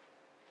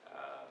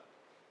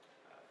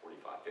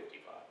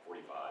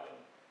 45 in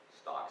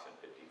stocks and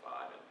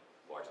 55 in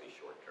largely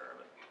short-term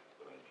and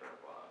limited term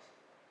bonds.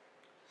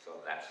 So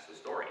that's the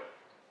story.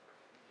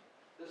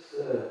 This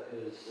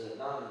is a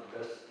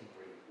non-investing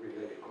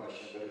related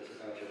question, but it's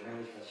about your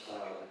management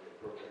style and your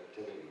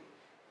productivity.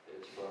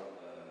 It's from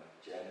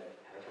Janet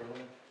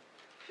Heffernan.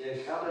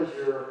 James, how does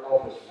your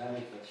office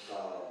management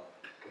style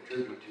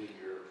contribute to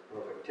your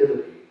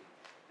productivity,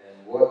 and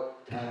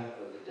what time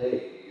of the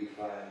day do you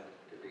find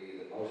to be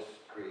the most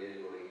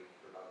creatively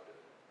productive?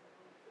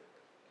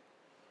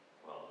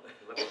 Well,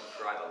 let me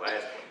try the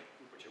last one,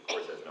 which of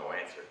course has no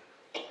answer.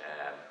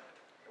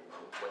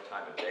 What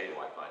time of day do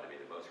I find to be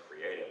the most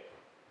creative?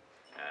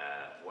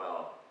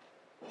 Well,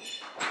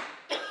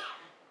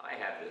 I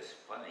have this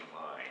funny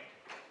mind.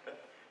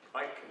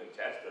 Mike can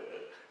attest to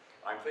it.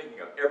 I'm thinking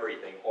of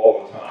everything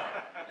all the time.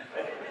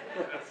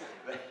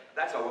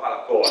 That's a lot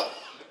of thought,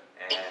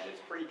 and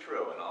it's pretty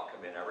true. And I'll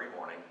come in every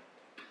morning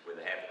with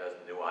a half a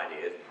dozen new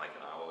ideas, and Mike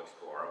and I will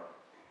explore them.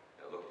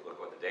 look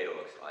what the data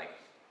looks like.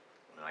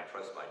 I mean, I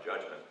trust my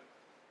judgment,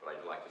 but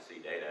I'd like to see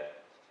data.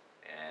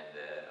 And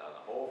on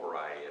a whole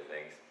variety of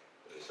things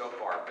that are so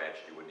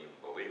far-fetched you wouldn't even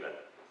believe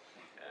it.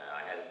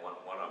 I had one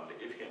of them to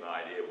give you an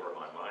idea of where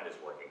my mind is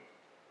working.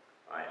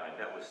 I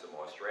met with some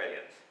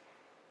Australians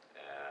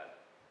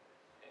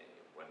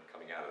when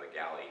coming out of the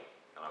galley,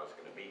 and I was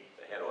going to meet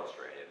the head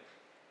Australian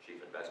Chief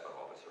Investment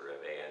Officer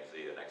of ANZ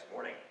the next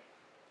morning.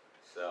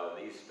 So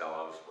these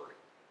fellows were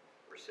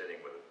sitting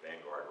with a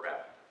Vanguard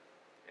rep,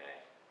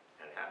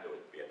 and it happened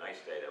to be a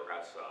nice day. They were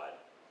outside,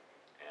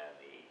 and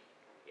the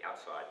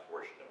outside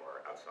portion of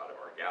outside of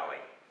our galley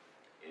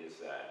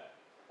is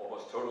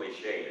almost totally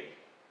shaded,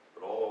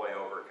 but all the way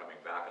over, coming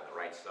back on the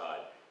right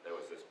side, there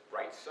was this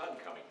bright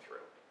sun coming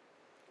through.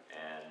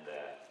 And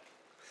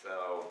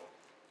so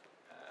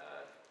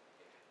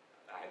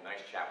I had a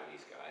nice chat with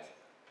these guys,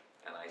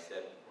 and I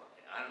said,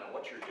 I don't know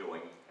what you're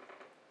doing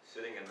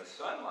sitting in the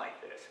sun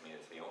like this. I mean,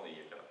 it's the only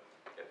you're going to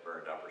get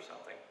burned up or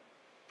something.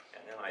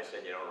 And then I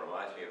said, you know, it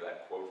reminds me of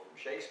that quote from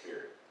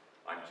Shakespeare,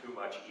 I'm too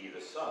much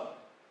the sun.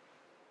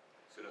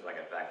 As soon as I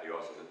got back to the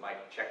office, I said,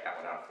 Mike, check that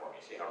one out for me,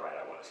 see how right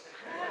I was.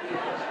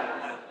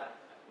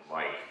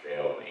 Mike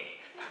failed me.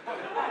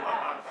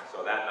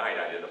 So that night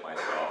I did it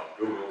myself,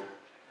 Googled,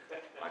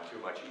 I'm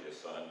too much the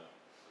sun.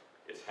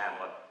 It's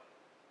Hamlet,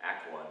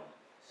 Act 1,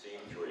 Scene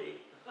 3,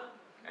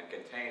 and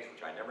contains,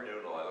 which I never knew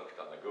until I looked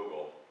on the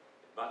Google,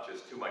 not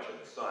just too much in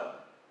the sun,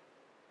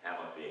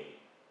 Hamlet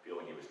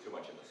feeling he was too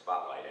much in the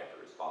spotlight after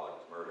his father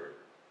was murdered,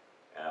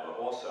 but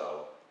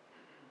also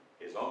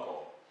his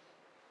uncle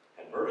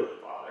had murdered the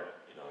father,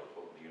 you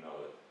know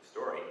the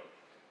story,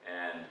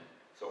 and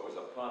so it was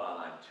a pun on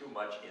I'm too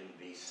much in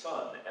the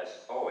sun,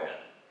 S-O-N,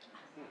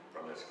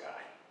 from this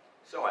guy.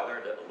 So I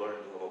learned a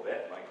little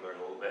bit, Mike learned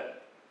a little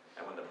bit,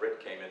 and when the Brit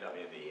came in, I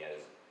mean the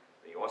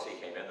Aussie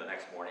came in the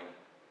next morning,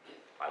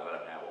 I let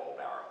him have all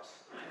barrels.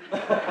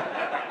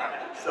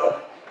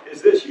 So,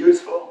 is this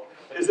useful?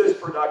 Is this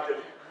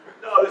productive?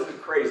 No, this is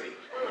crazy.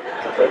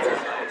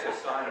 It's a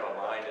sign of a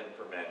mind in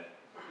ferment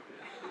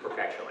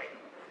perpetually.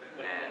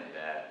 And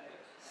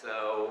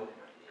so,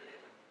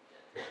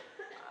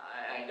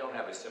 I don't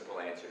have a simple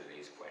answer to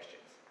these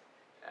questions.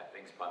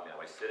 Things pop me. I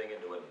was sitting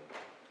in an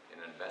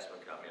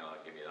investment company. I'll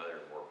give you another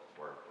more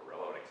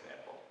relevant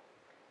example.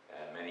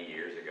 Many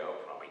years ago,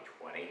 probably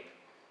 20,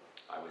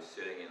 I was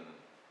sitting in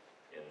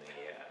the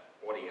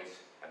audience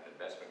at the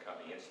Investment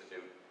Company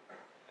Institute,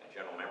 a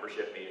general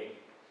membership meeting,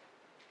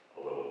 a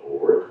little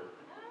bored,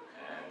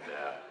 and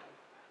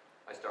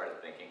I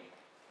started thinking,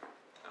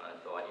 and I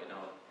thought, you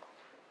know,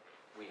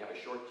 we have a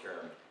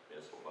short-term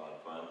municipal bond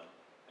fund,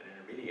 an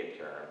intermediate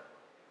term,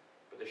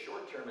 but the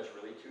short term is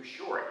really too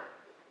short.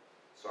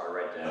 So I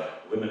write down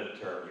limited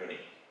term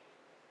uni.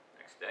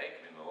 Next day,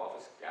 come in the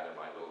office, gather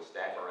my little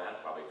staff around,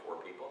 probably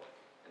 4 people,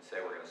 and say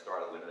we're going to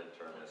start a limited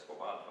term municipal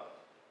bond fund.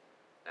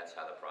 That's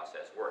how the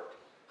process worked.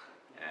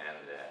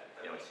 And,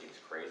 you know, it seems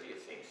crazy,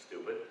 it seems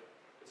stupid,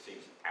 it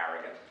seems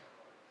arrogant.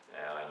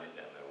 I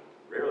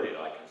rarely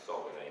did I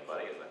consult with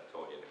anybody, as I've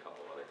told you in a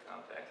couple of other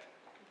contexts.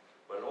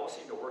 But it all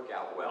seemed to work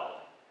out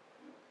well.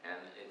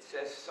 And it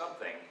says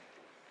something,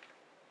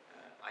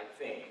 I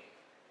think,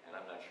 and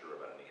I'm not sure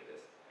about any of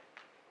this,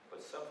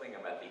 but something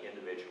about the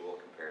individual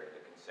compared to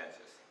the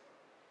consensus.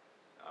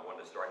 I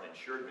wanted to start an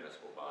insured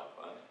municipal bond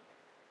fund.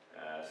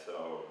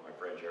 So my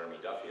friend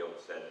Jeremy Duffield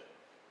said,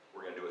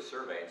 we're going to do a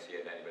survey and see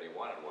if anybody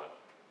wanted one.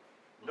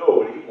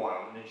 Nobody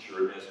wanted an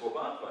insured municipal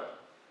bond fund.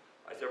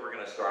 I said, we're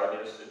going to start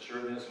an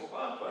insured municipal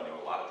bond fund. There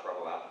was a lot of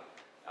trouble out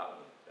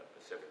in the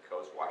Pacific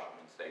Coast.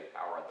 Washington State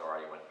Power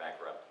Authority went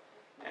bankrupt.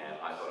 And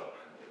I thought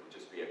it would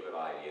just be a good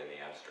idea in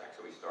the abstract.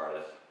 So we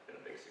started it. It's been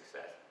a big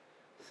success.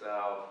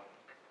 So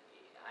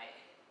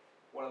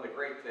one of the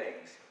great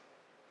things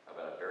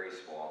about a very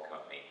small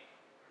company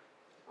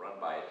run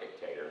by a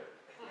dictator,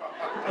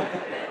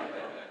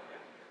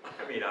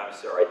 I mean, I'm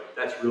sorry,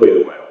 that's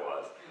really the way it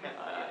was.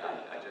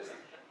 I just,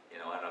 you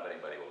know, I don't know if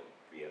anybody will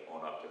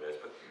own up to this,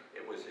 but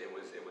it was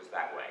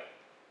that way.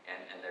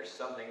 And there's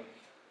something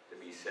to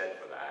be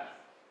said for that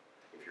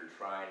if you're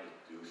trying to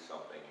do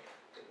something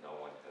that no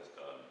one has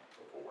done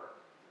before.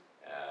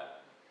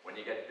 When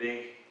you get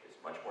big, it's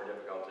much more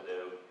difficult to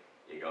do.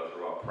 You go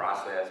through a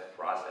process.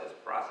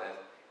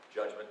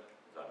 Judgment,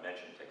 as I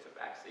mentioned, takes a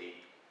backseat.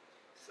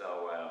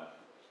 So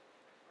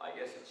I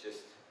guess it's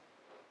just,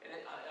 and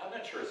I'm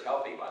not sure it's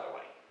healthy, by the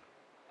way.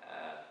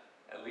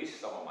 At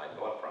least some of my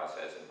thought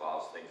process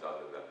involves things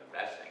other than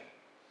investing.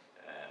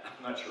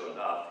 I'm not sure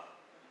enough.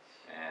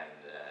 And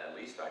at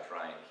least I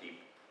try and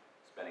keep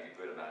spending a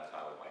good amount of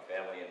time with my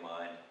family in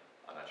mind.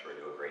 I'm not sure I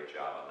do a great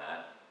job on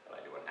that, but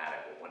I do an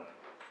adequate one.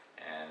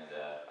 And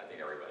I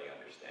think everybody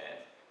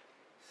understands.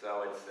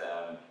 So it's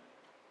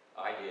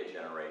idea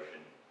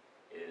generation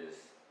is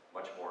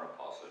much more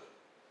impulsive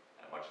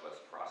and much less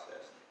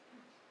processed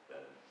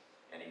than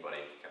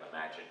anybody can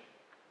imagine.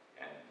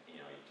 And you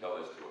know, you tell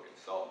this to a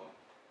consultant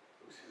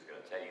who's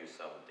going to tell you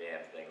some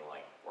damn thing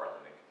like, pardon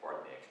the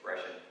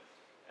expression,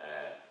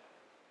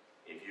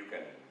 if you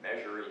can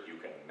measure it,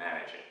 you can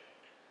manage it.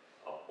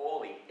 Of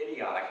all the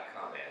idiotic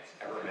comments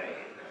ever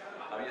made,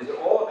 I mean, is it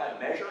all about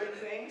measuring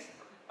things?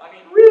 I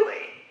mean,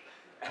 really?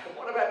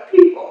 What about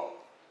people?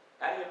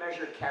 How do you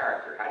measure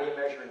character? How do you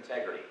measure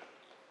integrity?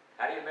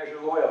 How do you measure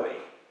loyalty?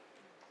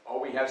 Oh,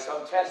 we have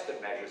some test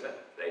that measures it,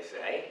 they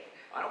say.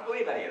 I don't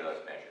believe any of those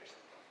measures.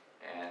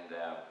 And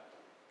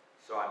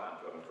so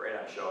I'm afraid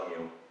I'm showing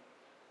you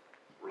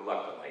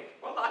reluctantly,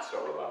 well, not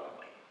so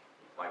reluctantly,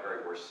 my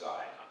very worst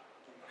side.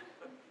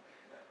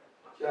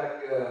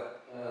 Jack,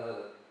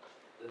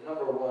 the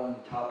number one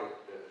topic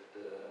that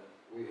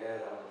we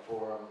had on the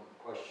forum,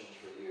 questions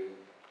for you,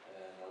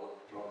 and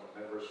from the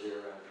members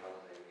here and from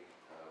the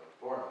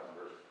forum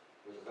members,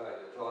 was about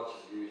your thoughts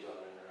and views on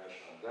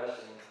international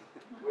investing,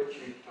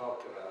 which you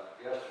talked about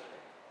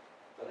yesterday.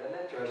 But an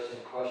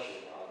interesting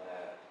question on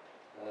that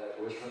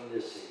was from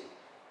this state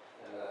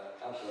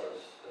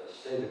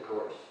of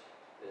course.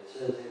 It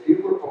says, if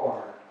you were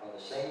born on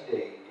the same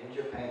date in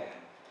Japan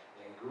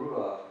and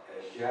grew up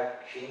as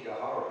Jack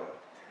Shingahara,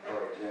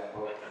 for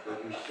example,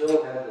 would you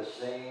still have the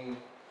same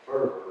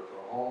fervor for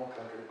home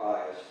country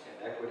bias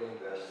in equity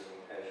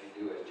investing as you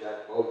do as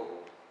Jack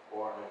Bogle,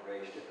 born and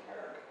raised in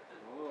America?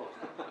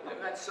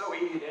 That's so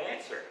easy to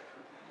answer.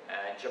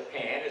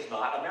 Japan is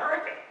not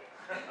America.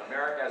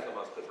 America has the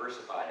most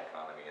diversified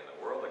economy in the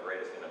world, the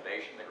greatest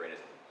innovation, the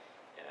greatest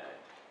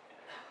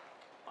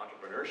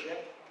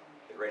entrepreneurship,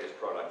 the greatest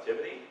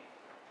productivity,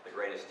 the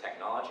greatest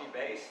technology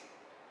base,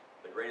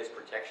 the greatest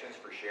protections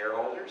for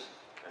shareholders,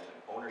 and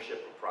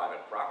ownership of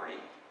private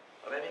property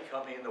of any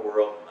company in the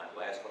world, and that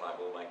last one I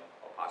will make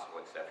a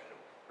possible exception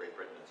of Great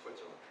Britain and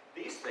Switzerland.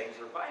 These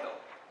things are vital.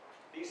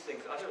 These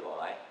things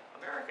underlie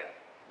America.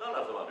 None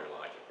of them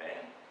underlie Japan.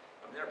 I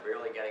mean, they're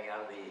barely getting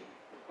out of the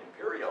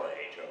imperial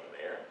age over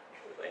there.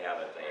 They have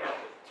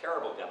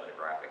terrible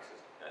demographics,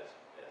 as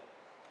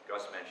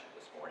Gus mentioned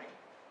this morning.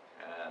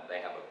 They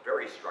have a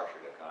very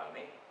structured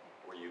economy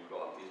where you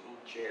go up these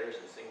little chairs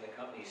and sing the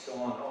company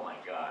song. Oh my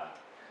God.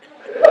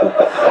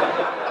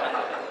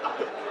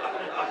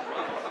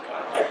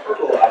 I'm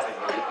verbalizing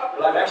you,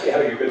 but I'm actually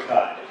having a good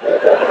time.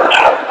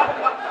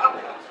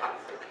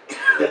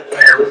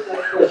 This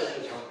next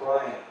question is from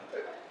Brian.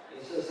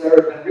 He says there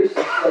have been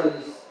recent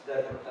studies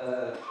that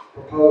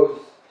propose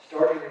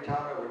starting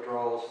retirement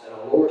withdrawals at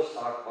a lower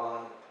stock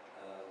bond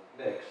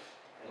mix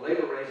and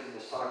later raising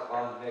the stock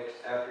bond mix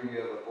after you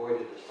have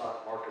avoided the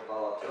stock market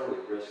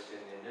volatility risk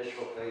in the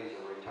initial phase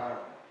of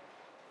retirement.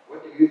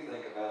 What do you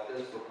think about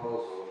this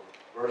proposal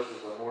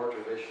versus a more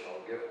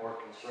traditional, get more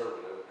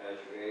conservative as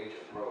you age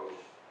approach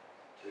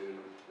to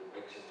the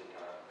mix in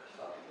retirement,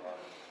 stock bond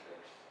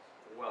mix?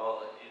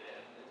 Well,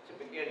 to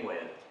begin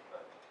with,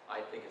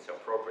 I think it's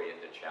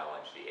appropriate to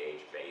challenge the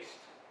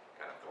age-based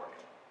kind of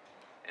formula.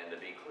 And to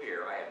be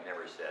clear, I have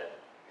never said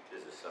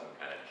this is some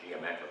kind of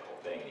geometrical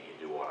thing that you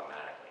do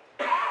automatically.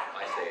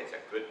 I say it's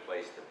a good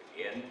place to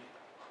begin.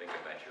 Think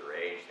about your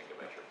age, think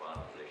about your bond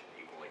position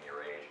equaling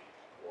your age.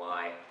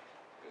 Why?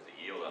 Because the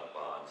yield on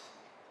bonds,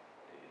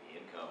 the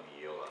income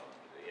yield,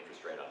 the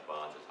interest rate on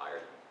bonds is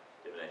higher than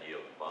dividend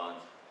yield on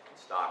bonds and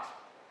stocks.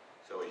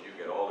 So as you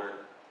get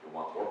older, you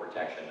want more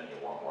protection and you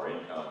want more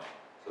income.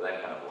 So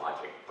that kind of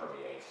logic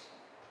permeates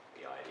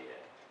the idea.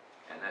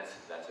 And that's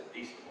a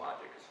decent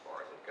logic as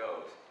far as it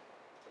goes.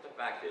 But the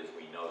fact is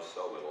we know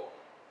so little.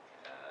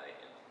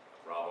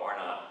 Rob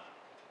Arnott,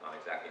 not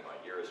exactly my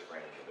dearest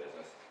friend in the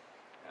business,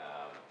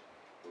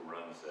 who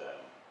runs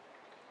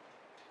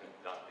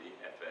not the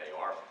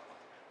F.I.R.E,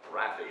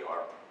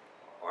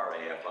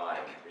 R-A-F-I,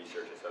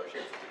 Research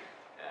Associates,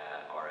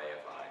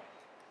 R-A-F-I,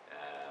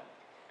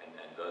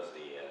 and does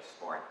the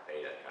smart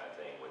beta kind of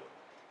thing with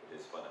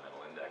his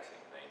fundamental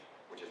indexing thing,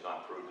 which has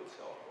not proved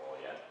itself at all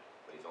yet,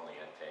 but he's only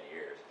had 10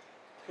 years.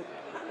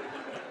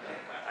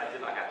 I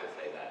did not have to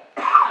say that.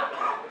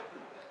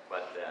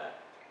 But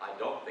I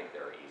don't think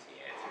there are easy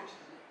answers.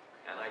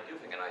 And I do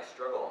think, and I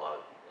struggle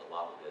a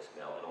lot with this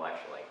now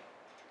intellectually,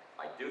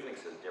 I do think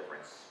there's a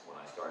difference when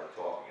I started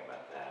talking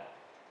about that,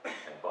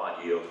 and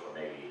bond yields were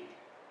maybe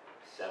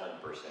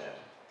 7%,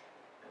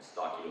 and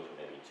stock yields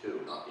were maybe 2%,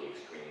 not the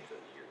extremes of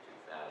the year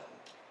 2000.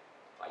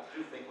 I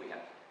do think we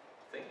have to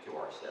think to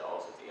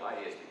ourselves that the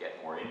idea is to get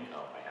more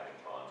income by having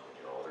bonds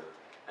when you're older,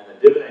 and the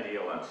dividend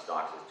yield on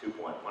stocks is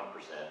 2.1%,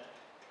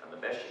 and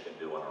the best you can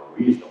do on a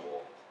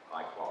reasonable,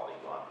 high-quality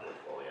bond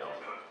portfolio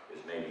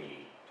is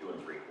maybe 2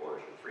 3/4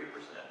 or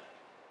 3%.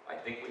 I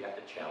think we have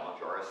to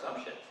challenge our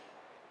assumptions.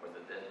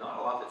 There's not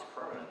a lot that's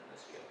permanent in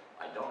this field.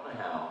 I don't know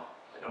how.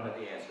 I don't have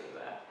the answer to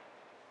that.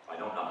 I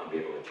know I'm not going to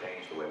be able to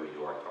change the way we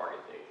do our target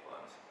date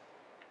funds.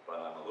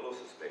 But I'm a little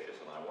suspicious,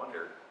 and I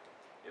wonder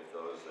if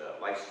those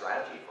life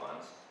strategy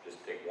funds, just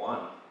pick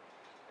one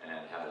and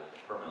have a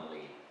permanent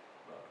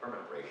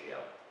ratio,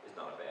 is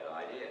not a bad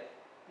idea.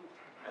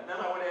 And then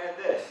I would add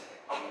this.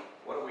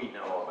 What do we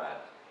know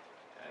about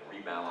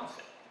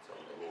rebalancing? It's a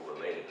little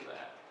related to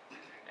that.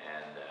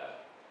 And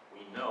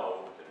we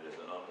know that it is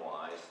an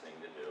unwise thing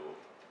to do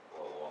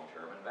for a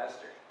long-term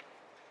investor.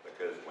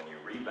 Because when you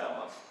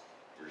rebalance,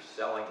 you're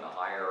selling the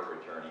higher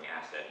returning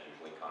asset,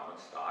 usually common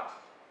stocks,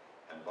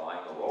 and buying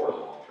the lower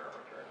long-term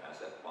return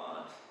asset,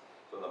 bonds.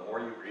 So the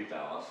more you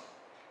rebalance,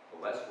 the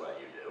less well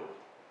you do,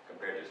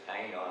 compared to just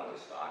hanging on to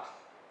the stocks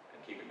and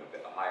keeping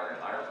a higher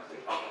and higher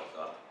position goes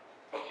up,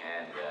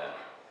 and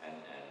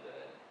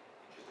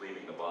just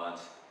leaving the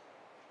bonds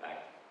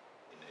back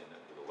in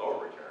the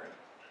lower return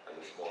as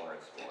a smaller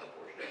and smaller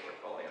portion of the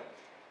portfolio.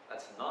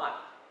 That's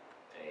not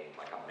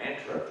like a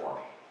mantra for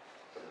me,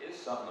 but it is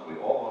something that we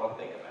all want to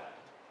think about.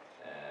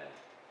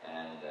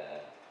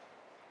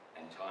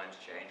 And times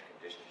change,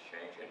 conditions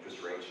change,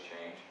 interest rates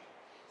change.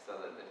 So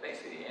that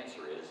basically the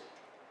answer is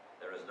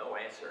there is no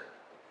answer.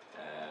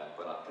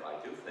 But I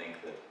do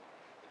think that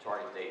the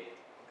target date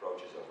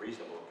approach is a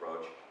reasonable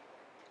approach.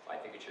 I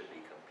think it should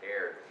be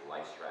compared with the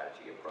life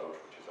strategy approach,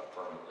 which is a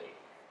permanently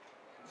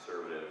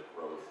conservative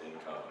growth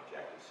income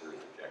objective, series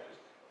of objectives.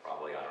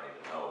 Probably, I don't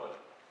even know, but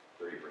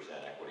 30%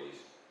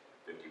 equities,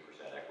 50%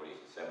 equities,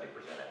 and 70%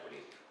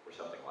 equities, or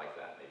something like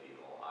that, maybe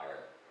even a little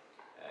higher,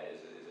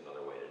 is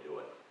another way to do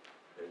it.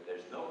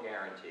 There's no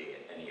guarantee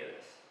in any of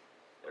this.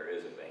 There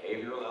is a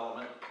behavioral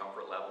element,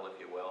 comfort level, if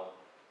you will,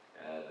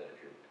 that if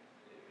you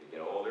get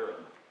older,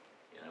 and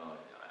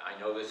I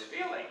know this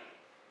feeling.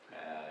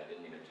 I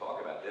didn't even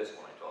talk about this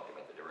when I talked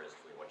about the difference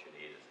between what you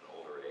need as an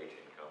older age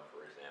income,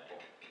 for example,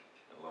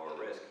 and lower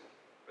risk.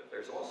 But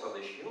there's also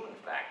this human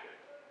factor.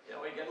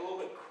 We get a little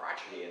bit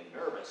crotchety and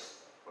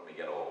nervous when we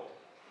get old.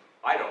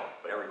 I don't,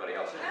 but everybody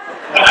else does.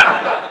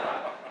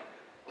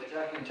 Well,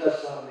 Jack, you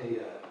touched on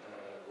the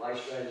life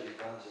strategy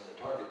funds and the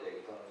target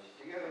date funds.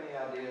 Do you have any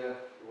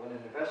idea when an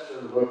investor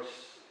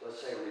looks,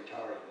 let's say a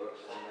retiree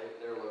looks, and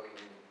they're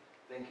looking,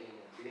 thinking,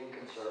 being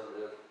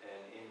conservative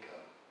and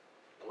income?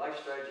 The life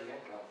strategy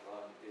income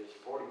fund is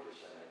 40%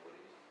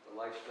 equity. The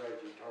life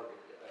strategy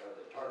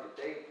the target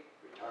date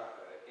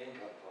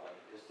income fund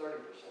is 30%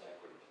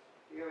 equity.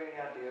 Do you have any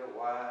idea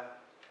why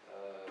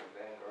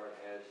Vanguard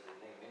has the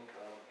name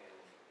income in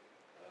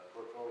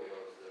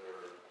portfolios that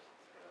are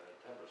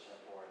 10%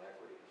 more in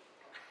equities?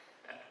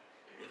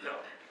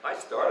 I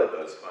started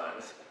those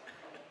funds,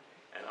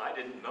 and I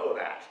didn't know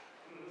that.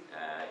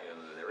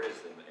 There is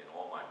in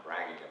all my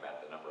bragging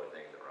about the number of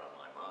things that are on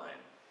my mind.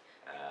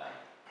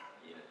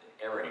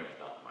 Everything is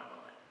not in my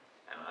mind,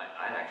 and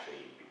I'd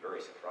actually be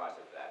very surprised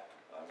at that.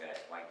 I'm going to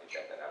ask Mike to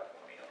check that out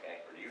for me,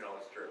 okay? Or do you know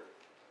it's true?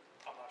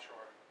 I'm not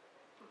sure.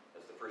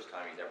 That's the first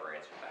time he's ever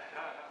answered that.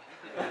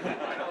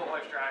 I know the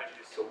life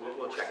strategies. So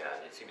we'll check it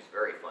out. It seems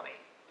very funny,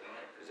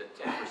 because at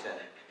 10%,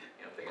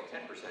 think a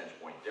 10 percentage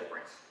point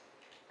difference,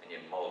 and you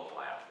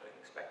multiply out the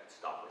expected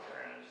stock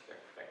return and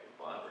expected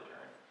bond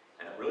return,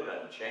 and it really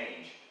doesn't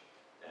change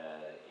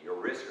your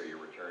risk or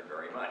your return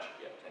very much if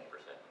you have 10%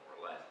 more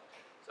or less.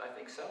 So I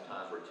think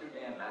sometimes we're too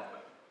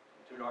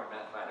darn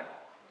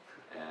mathematical,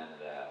 and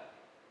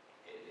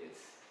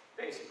it's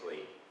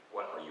basically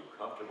what are you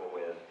comfortable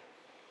with,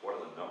 what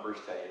do the numbers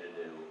tell you to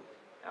do,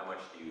 how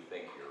much do you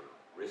think your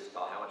risk,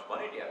 how much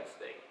money do you have at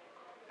stake?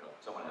 If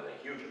someone has a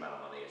huge amount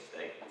of money at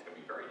stake, it's going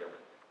to be very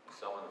different. If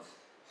someone's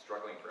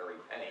struggling for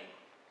every penny,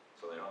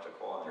 so they don't have to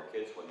call on their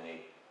kids when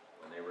they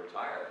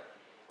retire,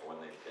 or when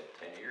they get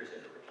 10 years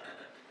into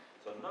retirement.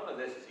 So none of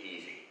this is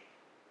easy,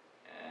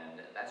 and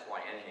that's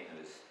why anything that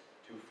is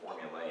too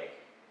formulaic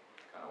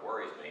kind of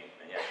worries me.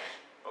 And yet,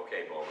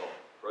 okay, Bogle,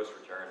 gross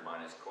return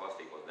minus cost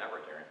equals net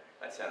return.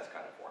 That sounds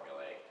kind of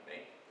formulaic to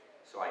me.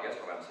 So I guess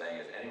what I'm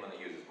saying is anyone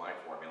that uses my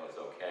formula is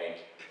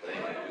okay, but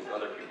anyone that uses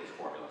other people's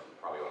formulas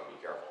probably ought to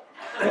be careful.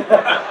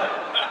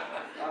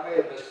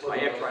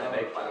 I am trying to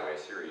make, by the way,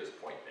 a serious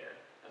point there,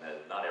 and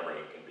that not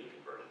everything can be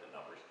converted to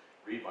numbers.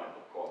 Read my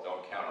book called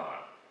Don't Count on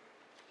Them.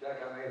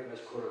 Jack, I may have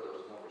misquoted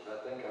those numbers. I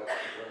think I was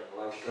comparing the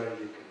life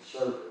strategy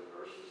conservative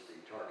versus the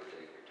target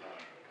date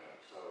retirement income.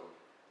 So,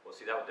 well,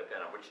 see, that would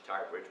depend on which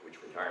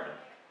retirement.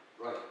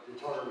 Right, the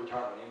target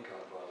retirement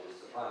income fund is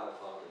the final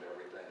fund that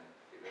everything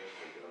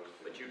eventually goes to.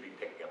 But you'd be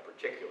picking a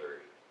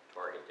particular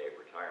target date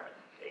retirement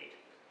date,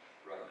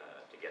 right,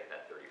 to get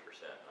that 30%.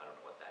 I don't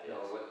know what that is.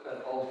 No,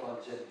 but all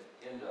funds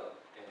end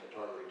up in the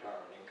target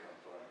retirement income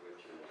fund,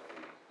 which is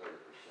the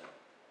 30%.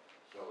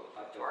 So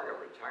target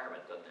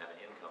retirement doesn't have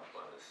an income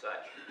fund as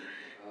such.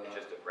 It's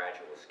just a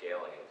gradual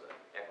scaling of the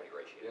equity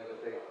ratio. Yeah,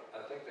 but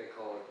I think they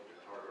call it the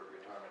target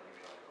retirement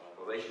income fund.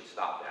 Well, they should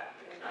stop that.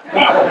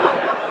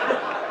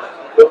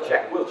 We'll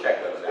check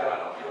those out. I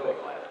don't think they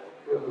like it.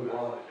 We'll move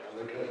on,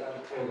 because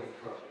I'm quoting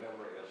from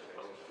memory as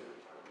opposed to.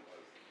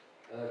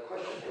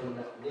 Question from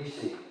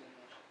Nisi.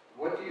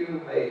 What do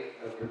you make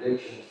of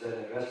predictions that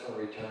investment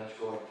returns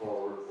going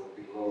forward will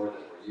be lower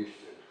than we're used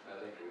to? I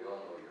think we all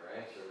know your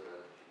answer,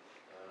 but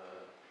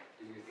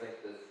do you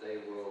think that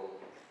they will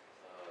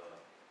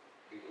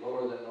be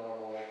lower than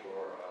normal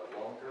for a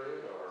long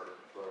period, or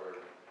for?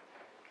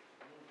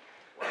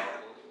 Well,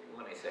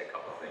 let me say a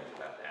couple of things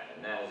about that,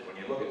 and that is when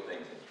you look at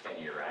things in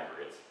 10-year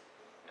aggregates,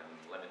 and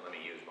let me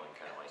use my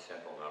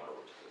simple number,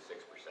 which is a 6%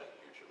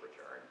 future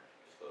return,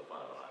 just for the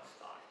fun of it on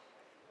stock.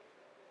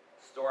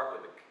 Start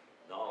with the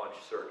knowledge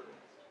certain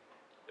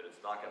that it's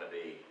not going to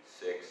be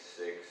 6,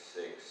 6,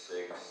 6,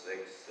 6,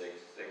 6, 6,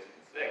 6,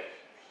 and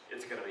 6.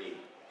 It's going to be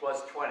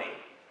plus 20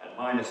 and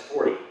minus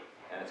 40,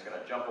 and it's going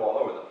to jump all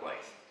over the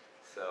place.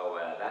 So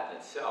that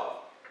in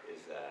itself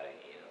is,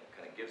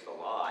 kind of gives the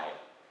lie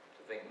to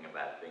thinking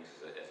about things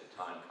as a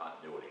time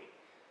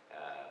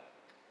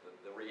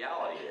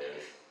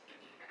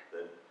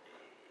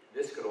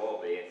this could all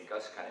be, and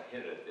Gus kind of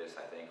hinted at this,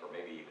 I think, or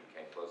maybe even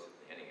came close to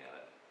hinting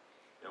at it.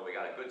 You know, we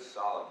got a good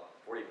solid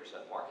 40%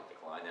 market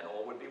decline, then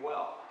all would be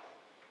well.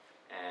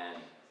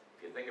 And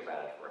if you think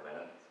about it for a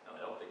minute, and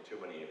I don't think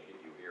too many of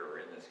you here are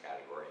in this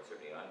category, and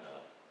certainly I'm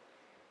not,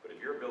 but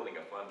if you're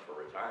building a fund for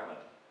retirement,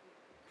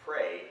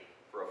 pray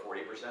for a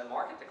 40%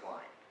 market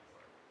decline.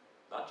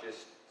 Not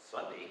just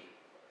Sunday,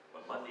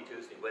 but Monday,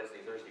 Tuesday,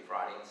 Wednesday, Thursday,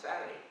 Friday, and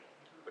Saturday,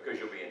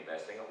 because you'll be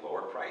investing at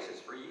lower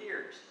prices for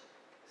years.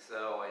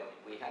 So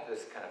we have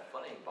this kind of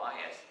funny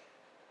bias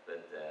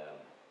that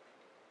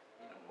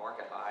you know,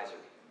 market highs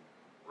are,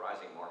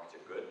 rising markets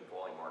are good and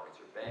falling markets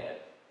are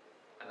bad.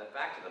 And the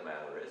fact of the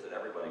matter is that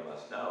everybody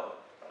must know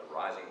that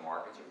rising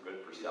markets are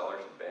good for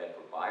sellers and bad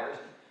for buyers,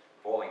 and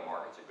falling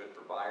markets are good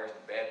for buyers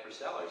and bad for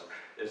sellers.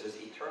 There's this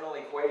eternal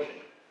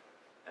equation,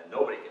 and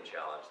nobody can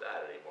challenge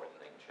that any more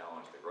than they can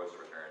challenge the gross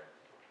return,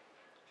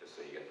 just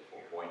so you get the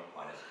full point,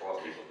 minus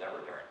cost equals net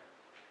return.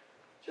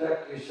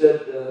 Jack, you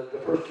said, the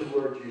first two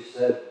words you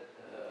said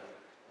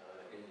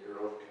in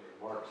your opening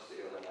remarks the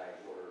other night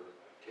were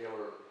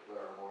Taylor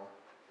Larimore.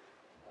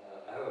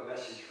 I have a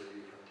message for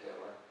you from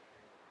Taylor.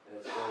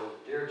 It says,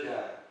 Dear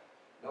Jack,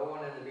 no one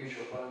in the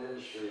mutual fund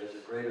industry has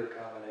a greater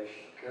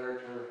combination of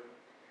character,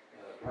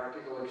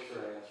 practical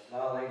experience,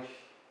 knowledge,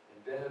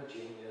 inventive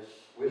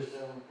genius,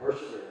 wisdom,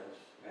 perseverance,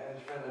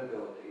 management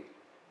ability,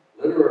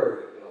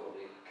 literary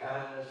ability,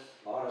 kindness,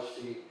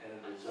 modesty, and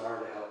a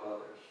desire to help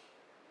others.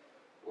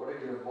 What are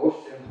your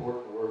most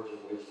important words of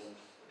wisdom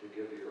to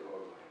give to your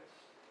Bogleheads?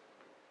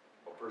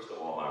 Well, first of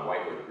all, my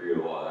wife would agree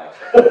with all that.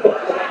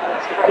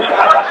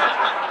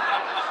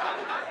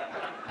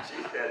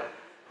 She said,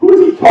 who's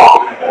he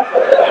talking about?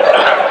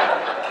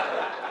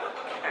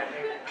 And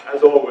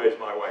as always,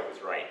 my wife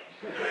was right.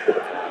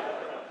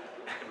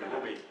 We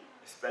will be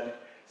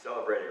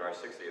celebrating our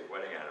 60th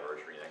wedding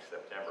anniversary next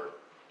September.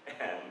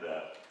 And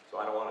so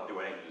I don't want to do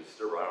anything to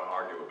disturb her. I don't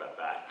argue about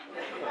that.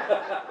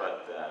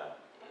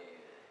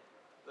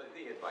 But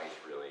the advice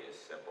really is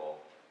simple.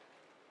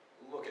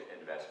 Look at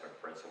investment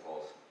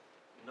principles.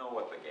 Know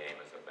what the game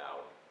is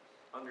about.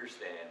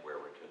 Understand where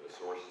we're to the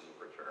sources of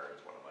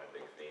returns, one of my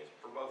big themes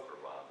for both for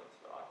bonds and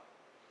stock.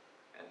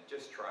 And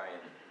just try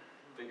and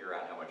figure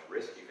out how much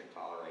risk you can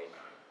tolerate.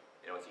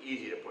 You know, it's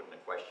easy to put in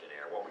a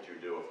questionnaire, what would you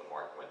do if the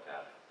market went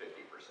down 50%?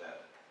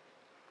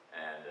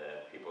 And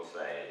people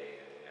say,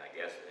 I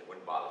guess it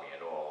wouldn't bother me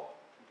at all.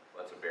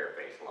 Well, that's a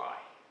barefaced lie.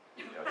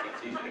 You know,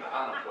 it's easy to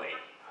contemplate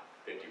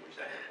 50%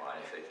 decline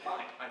and say,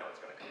 fine, I know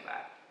it's going to come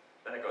back.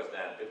 Then it goes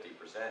down 50%,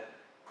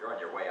 you're on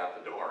your way out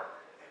the door.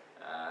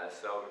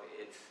 So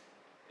it's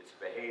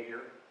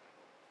behavior,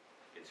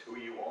 it's who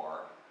you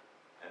are,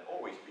 and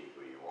always be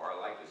who you are.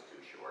 Life is too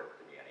short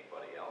to be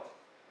anybody else.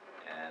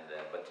 And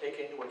but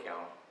take into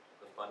account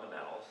the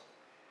fundamentals.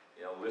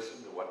 You know,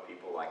 listen to what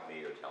people like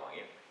me are telling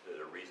you that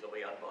are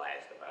reasonably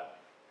unbiased about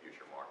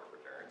future market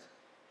returns.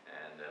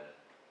 And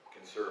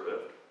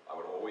conservative, I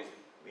would always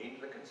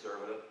lean to the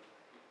conservative,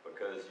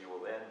 because you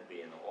will then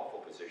be in the awful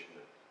position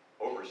of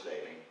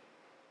oversaving,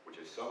 which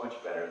is so much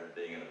better than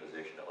being in a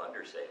position of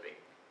undersaving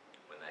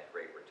when that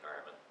great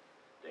retirement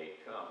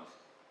date comes.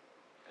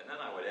 And then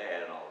I would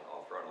add, and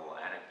I'll throw in a little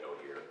anecdote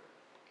here,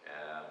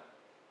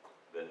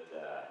 that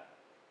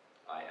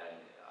I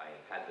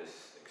had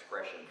this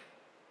expression,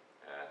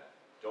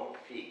 don't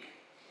peek,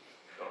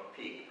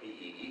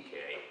 P-E-E-K,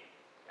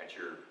 at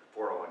your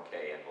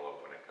 401k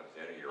envelope when it comes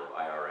in, or your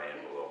IRA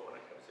envelope when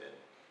it comes in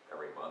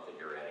every month, and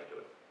you're adding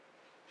to it.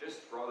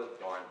 Just throw the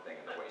darn thing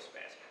in the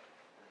wastebasket.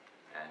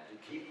 And to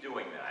keep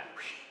doing that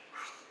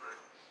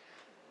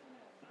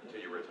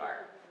until you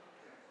retire.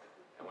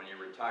 And when you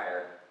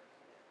retire,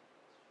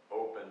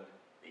 open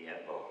the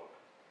envelope.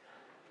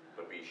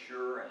 But be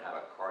sure and have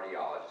a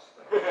cardiologist.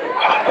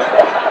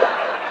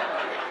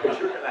 Because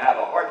you're going to have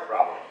a heart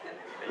problem.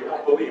 And you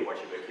won't believe what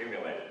you've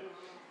accumulated.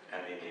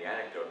 And the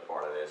anecdote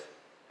part of this,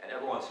 and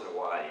every once in a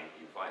while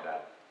you find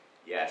out,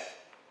 yes,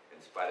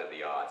 in spite of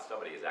the odds,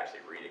 somebody is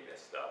actually reading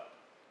this stuff.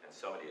 And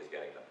somebody is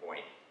getting the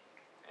point.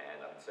 And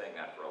I've been saying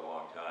that for a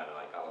long time, and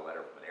I got a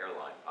letter from an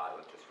airline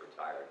pilot just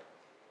retired,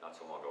 not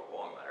so long ago, a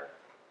long letter,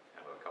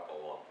 and with a couple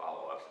of long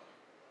follow-ups.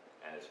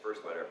 And his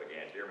first letter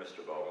began, Dear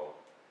Mr. Bogle,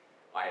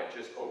 I have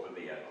just opened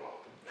the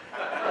envelope.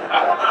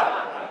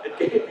 It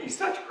gave me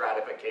such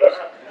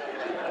gratification.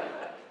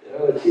 You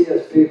know, it's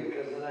ESP,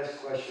 because the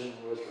next question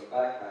was from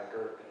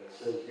Backpacker, and it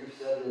says, you've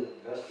said that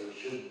investors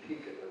shouldn't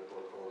peek at their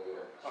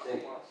portfolio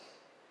statements.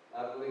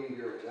 I believe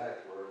your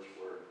exact words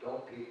were,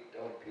 don't peek,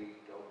 don't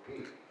peek, don't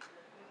peek.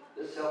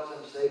 This helps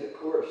them stay the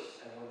course,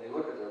 and when they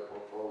look at their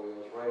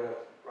portfolios right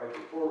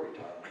before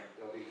retirement,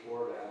 they'll be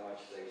floored at how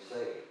much they've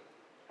saved.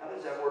 How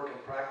does that work in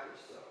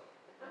practice, though?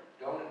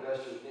 Don't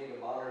investors need to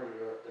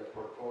monitor their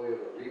portfolio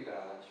to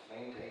rebalance,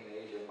 maintain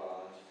age in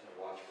bonds, and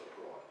watch for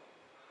fraud?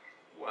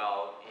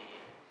 Well,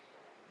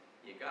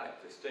 you got to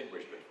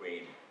distinguish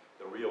between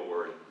the real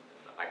world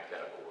and the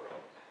hypothetical world.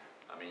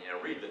 I mean, you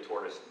know, read The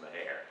Tortoise and the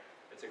Hare.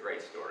 It's a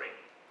great story,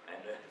 and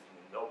there's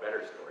no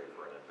better story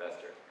for an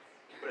investor.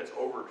 But it's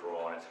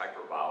overdrawn, it's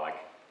hyperbolic.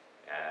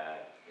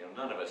 You know,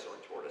 none of us are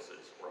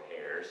tortoises or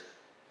hares.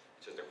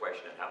 It's just a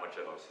question of how much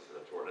of us is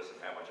a tortoise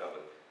and how much of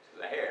it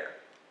is a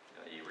hare.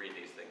 You read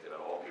these things about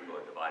all people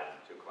are divided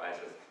into 2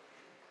 classes.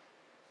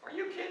 Are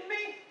you kidding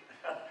me?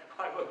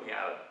 I'm looking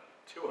at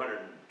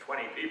 220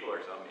 people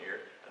or something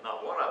here, and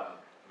not one of them.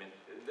 I mean,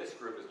 this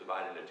group is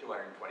divided into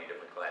 220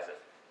 different classes.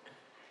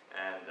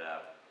 And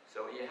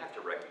so you have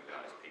to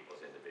recognize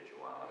people's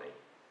individuality,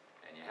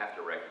 and you have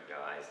to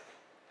recognize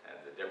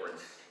the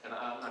difference, and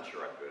I'm not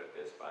sure I'm good at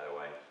this, by the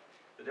way,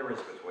 the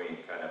difference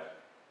between kind of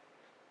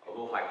a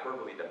little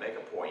hyperbole to make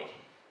a point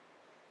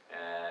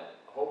and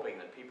hoping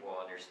that people will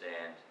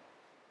understand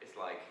it's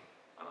like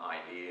an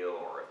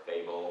ideal or a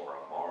fable or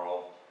a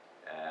moral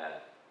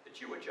that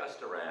you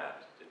adjust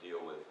around to deal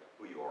with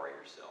who you are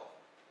yourself.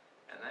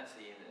 And that's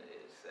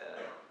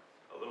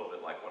a little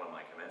bit like one of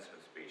my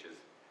commencement speeches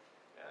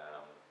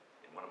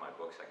in one of my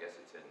books. I guess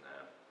it's in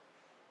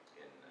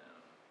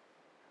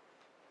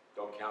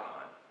Don't Count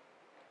On.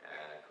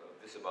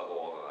 This above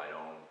all that I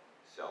own,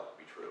 self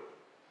be true.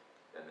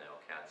 Then thou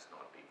canst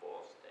not be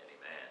false to any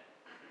man.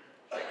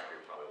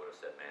 Shakespeare probably would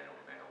have said man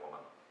over man or woman.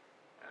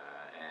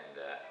 And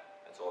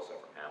that's also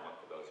from Hamlet,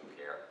 for those who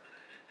care.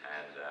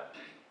 And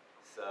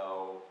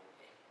so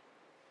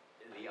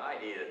the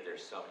idea that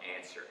there's some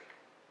answer,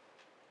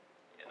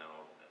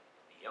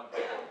 young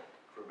people,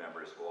 crew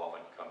members will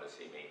often come to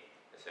see me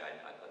and say,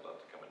 I'd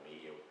love to come and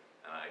meet you,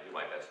 and I do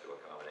my best to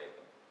accommodate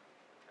them.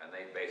 And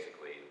they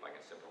basically, if I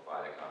can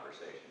simplify the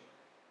conversation,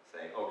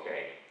 say,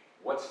 okay,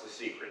 what's the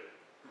secret?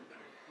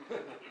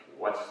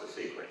 What's the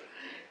secret?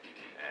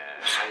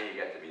 How do you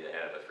get to be the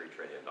head of a $3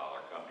 trillion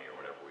company or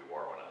whatever we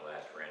were when I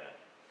last ran it?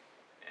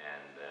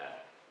 And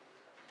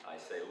I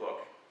say,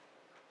 look,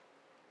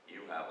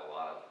 you have a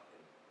lot of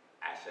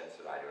assets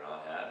that I do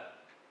not have,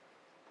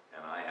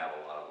 and I have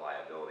a lot of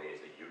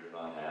liabilities that you do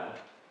not have.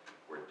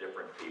 We're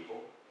different people.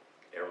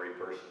 Every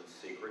person's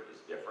secret is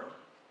different.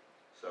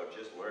 So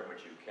just learn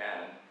what you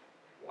can,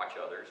 watch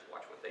others,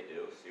 watch what they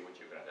do, see what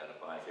you can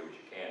identify, see what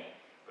you can.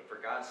 But for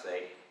God's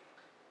sake,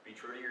 be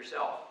true to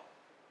yourself.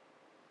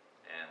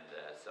 And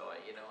so,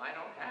 I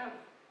don't have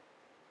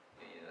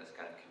this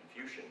kind of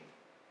Confucian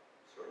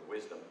sort of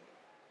wisdom.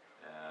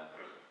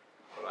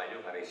 But I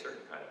do have a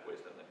certain kind of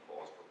wisdom that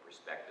calls for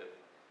perspective.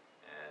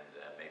 And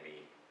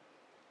maybe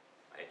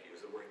I hate to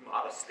use the word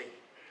modesty,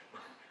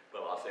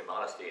 but I'll say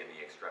modesty in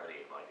the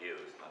extremity of my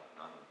views, not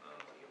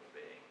a human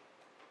being.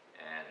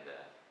 And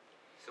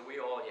so we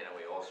all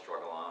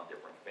struggle on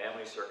different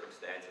family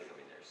circumstances. I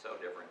mean, they're so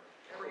different.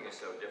 Everything is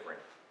so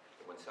different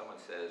that when someone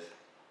says,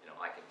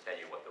 I can tell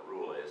you what the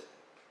rule is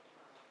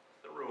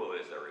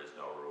there is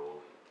no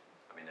rule.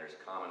 I mean, there's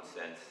common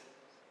sense,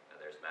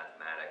 there's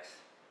mathematics,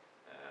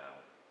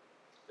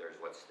 there's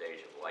what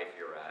stage of life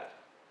you're at,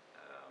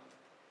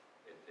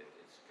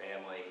 it's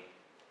family,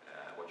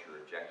 what your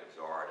objectives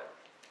are to,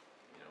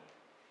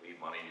 leave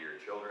money to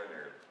your children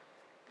or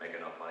make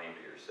enough money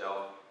for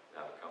yourself,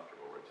 have a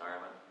comfortable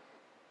retirement.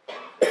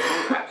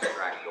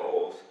 Abstract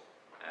goals,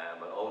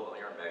 but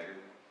ultimately are measured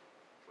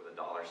with a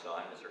dollar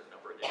sign, a certain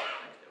number of different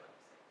things to it.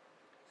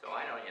 So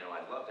I don't,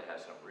 I'd love to have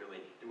some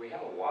really, do we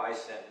have a wise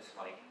sentence,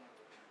 Mike?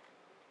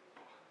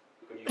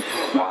 Could you give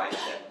a wise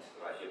sentence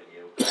that I've given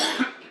you?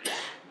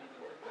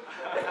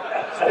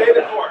 Stay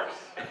the course.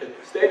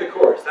 Stay the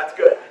course, that's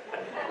good.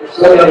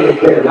 So many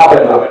here.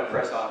 I'll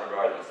press on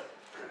regardless.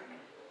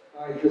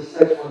 All right, this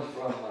next one's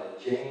from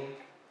Jane.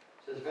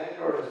 It says,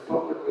 Vanguard has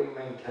publicly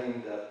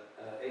maintained that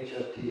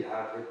HFT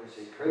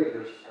high-frequency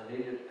traders are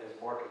needed as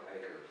market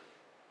makers.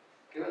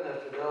 Given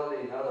that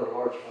Fidelity and other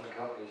large fund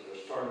companies are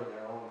starting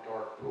their own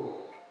dark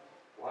pool,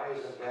 why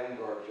isn't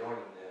Vanguard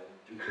joining them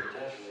to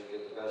potentially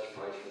get the best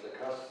price for the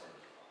customers?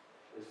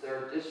 Is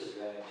there a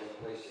disadvantage in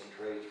placing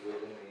trades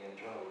within the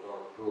internal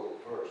dark pool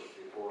first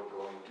before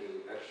going to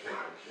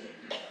external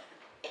exchange?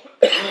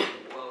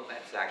 Well,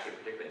 that's actually,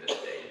 particularly in this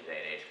day and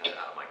age, kind of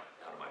out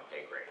of my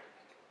pay grade.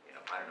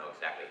 I don't know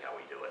exactly how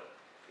we do it.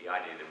 The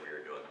idea that we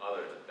are doing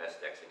other than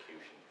best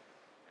execution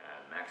and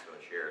maximum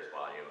shares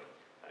volume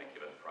at a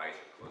given price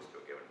or close to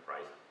a given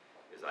price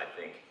is, I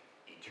think,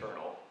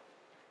 eternal,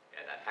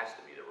 and that has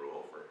to be the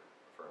rule for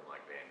a firm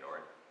like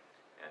Vanguard.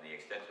 And the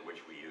extent to which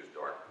we use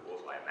dark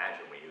pools, I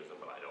imagine we use them,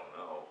 but I don't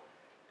know.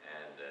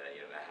 And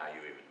how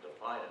you even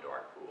define a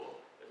dark pool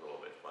is a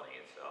little bit funny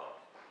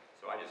itself.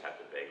 So I just have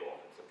to beg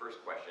off. It's the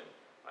first question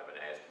I've been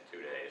asked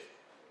in 2 days,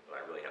 but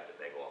I really have to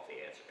beg off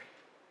the answer.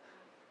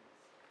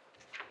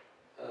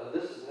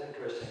 This is an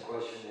interesting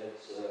question.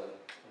 It's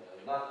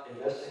not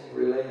investing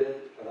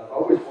related, but I've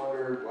always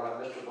wondered why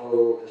Mr.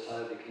 Bogle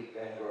decided to keep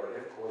Vanguard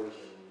headquarters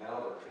in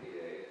Malvern,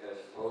 PA,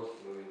 as opposed to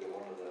moving to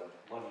one of the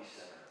money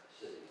center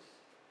cities.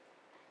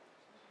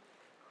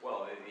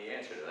 Well, the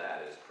answer to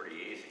that is pretty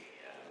easy.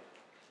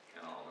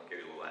 And I'll give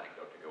you a little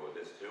anecdote to go with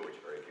this too, which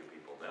very few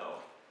people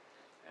know.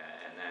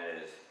 And that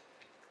is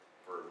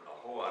for a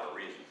whole lot of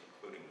reasons,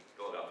 including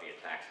Philadelphia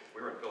taxes.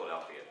 We were in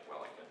Philadelphia,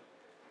 Wellington,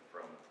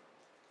 from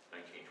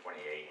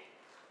 1928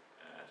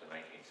 to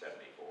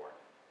 1974.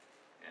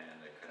 And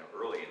kind of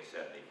early in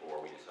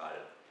 74, we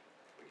decided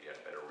we could get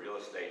better real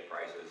estate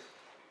prices,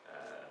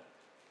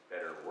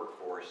 better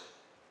workforce,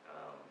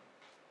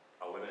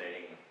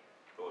 eliminating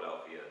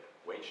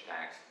wage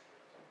tax,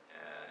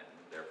 and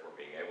therefore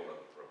being able to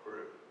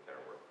recruit a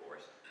better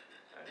workforce,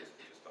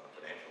 just on a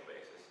financial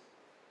basis.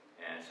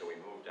 And so we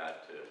moved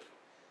out to,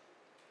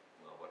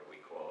 well, what do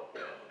we call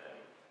it then?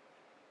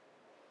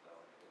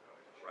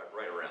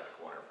 Right around the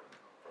corner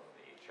from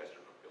the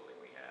Chesterfield building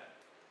we had,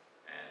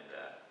 and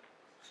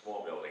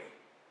small building.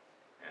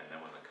 And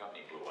then when the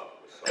company blew up,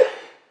 it was sold.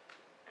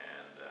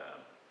 And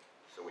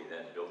so we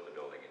then built the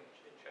building in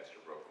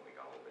Chesterbrook when we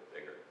got a little bit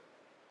bigger.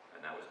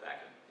 And that was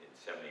back in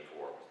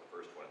 74 was the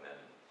first one, and then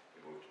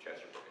we moved to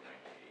Chesterbrook in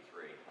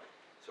 1983.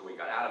 So we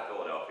got out of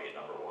Philadelphia,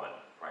 number one,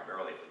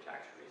 primarily for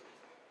tax reasons.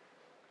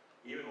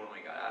 Even when we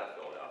got out of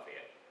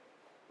Philadelphia,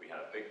 we had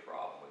a big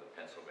problem with the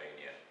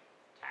Pennsylvania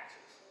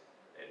taxes.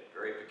 They had a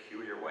very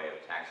peculiar way of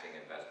taxing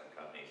investment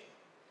companies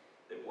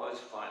that was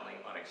finally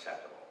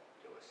unacceptable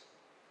to us.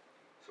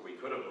 So we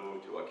could have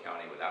moved to a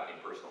county without any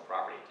personal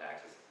property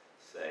taxes,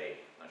 say,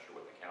 I'm not sure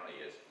what the county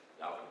is,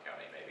 Dalton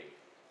County maybe,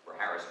 where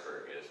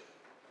Harrisburg is,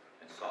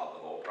 and solve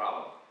the whole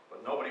problem.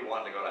 But nobody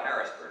wanted to go to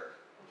Harrisburg.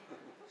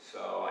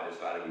 So I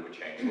decided we would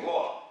change the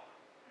law.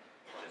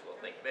 Might as well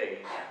think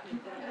big.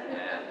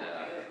 And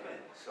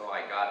so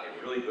I got a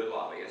really good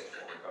lobbyist,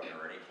 former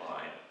Governor Ernie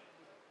Klein.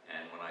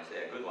 And when I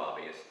say a good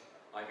lobbyist,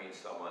 I mean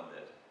someone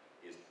that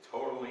is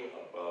totally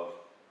above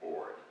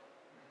board.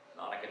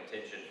 Not a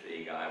contingent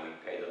fee guy. We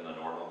pay them the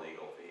normal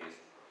legal fees.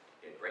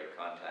 He had great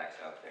contacts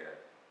out there.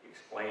 He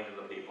explained to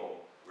the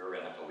people we were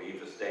going to have to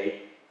leave the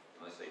state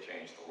unless they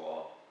changed the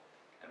law.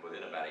 And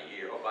within about a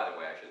year, oh, by the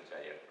way, I should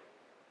tell you,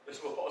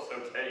 this will also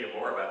tell you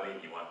more about me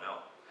than you want to know.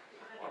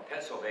 Well, in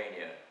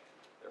Pennsylvania,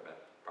 there are about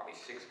probably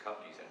 6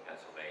 companies in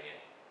Pennsylvania,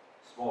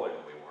 smaller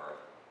than we were,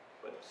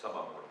 but some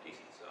of them were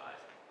decent size.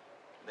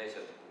 And they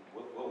said,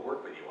 we'll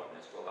work with you on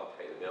this, we'll help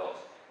pay the bills.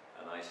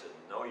 And I said,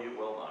 no, you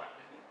will not.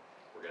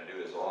 We're going to do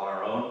this all on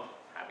our own,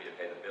 happy to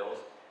pay the bills,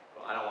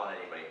 but I don't want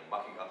anybody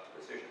mucking up the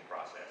decision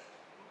process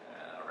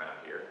around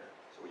here.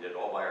 So we did it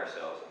all by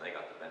ourselves, and they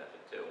got the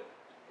benefit too.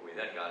 We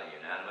then got a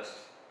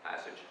unanimous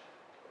passage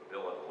of a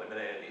bill that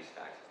eliminated these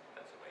taxes in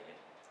Pennsylvania,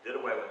 did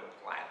away with them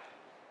flat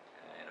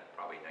in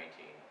probably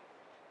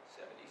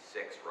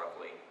 1976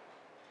 roughly,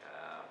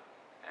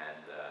 and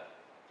the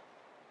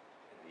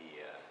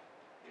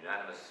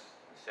unanimous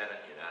in the Senate,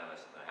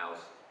 unanimous in the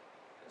House,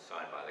 and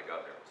signed by the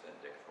governor, was then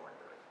Dick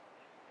Thornburgh.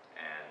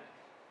 And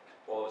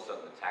all of a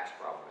sudden the tax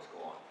problem was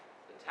gone.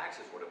 The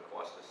taxes would have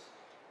cost us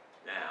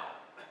now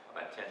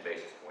about 10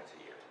 basis points a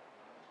year.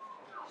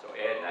 So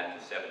add that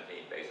to 17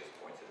 basis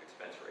points of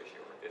expense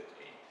ratio, or 15,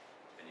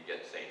 and you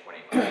get, say,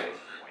 25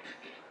 basis points.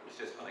 It was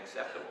just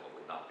unacceptable. It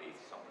would not be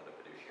something the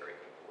fiduciary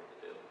could afford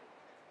to do.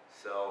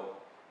 So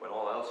when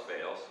all else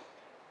fails,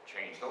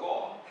 change the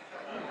law.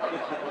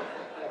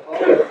 A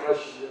follow-up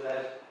question to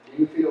that, do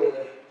you feel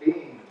that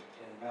being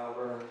in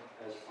Malvern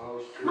as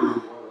opposed to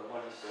one of the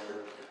money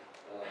centers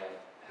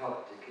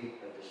helped to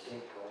keep a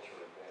distinct culture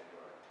of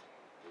Vanguard?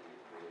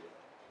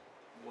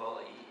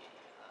 Well,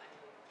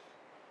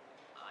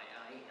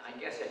 I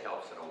guess it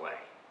helps in a way.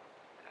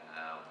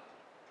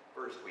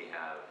 First, we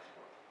have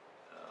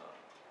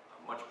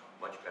a much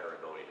better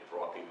ability to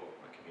draw people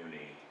from the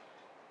community,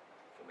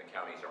 from the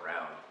counties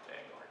around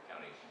Vanguard,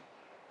 counties and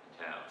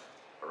towns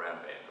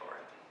around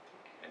Vanguard,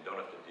 and don't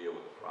have to deal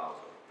with the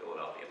problems of the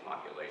Philadelphia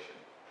population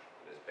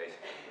that is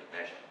basically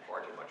enmeshed in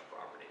far too much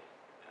property,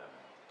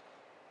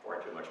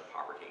 far too much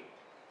poverty,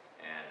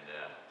 and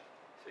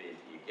so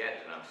you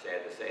get, and I'm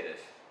sad to say this,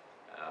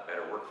 a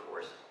better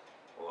workforce.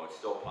 Although it's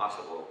still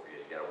possible for you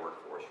to get a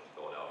workforce from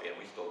Philadelphia, and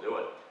we still do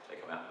it. They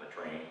come out in the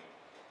train.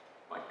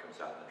 Mike comes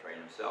out in the train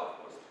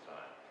himself most of the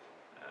time.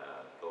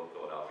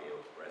 Philadelphia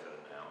is president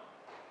now.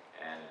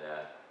 And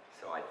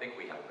so I think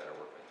we have a better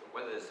workforce. But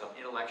whether there's some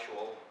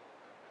intellectual,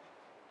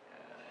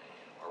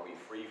 are we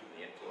free from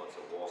the influence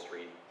of Wall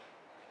Street?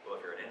 Well,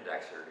 if you're an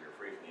indexer, you're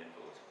free from the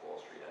influence of Wall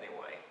Street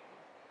anyway.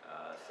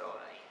 So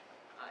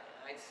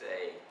I'd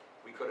say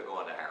we could have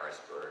gone to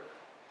Harrisburg.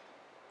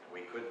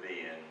 We could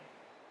be in,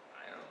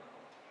 I don't know,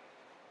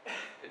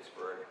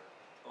 Pittsburgh.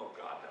 Oh,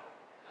 God, no.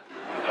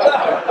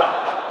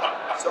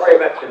 Sorry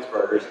about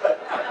Pittsburghers. And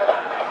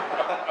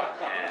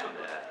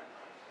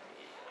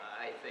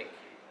I think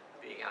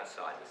being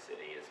outside the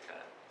city is kind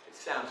of, it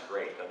sounds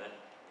great, doesn't it?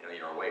 You know,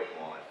 you're away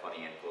from all that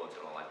funny influence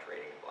and all that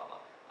trading and blah,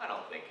 blah. I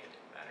don't think it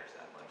matters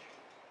that much.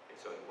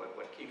 So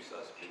what keeps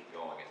us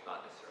going is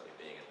not necessarily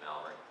being in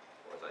Malvern,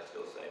 or as I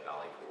still say,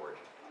 Valley Forge.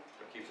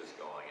 What keeps us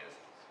going is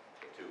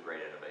the 2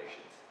 great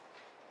innovations.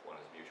 One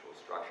is mutual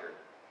structure,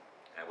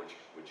 and which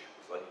was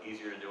like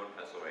easier to do in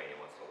Pennsylvania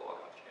once the law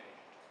got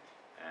changed,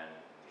 and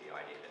the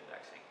idea of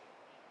indexing.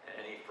 And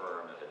any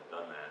firm that had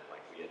done that, like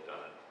we had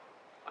done,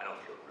 I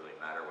don't think it would really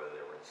matter whether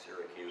they were in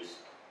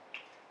Syracuse,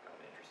 kind of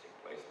an interesting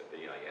place to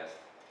be, I guess,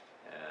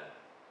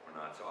 or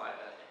not. So I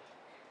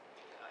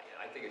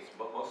think it's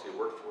mostly a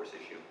workforce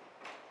issue,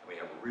 and we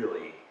have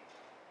really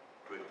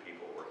good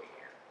people working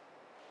here.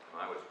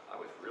 And I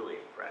was really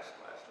impressed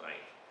last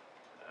night,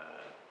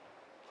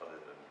 other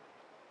than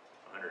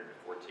 114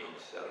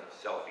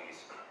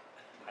 selfies,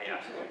 my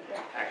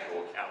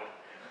actual count,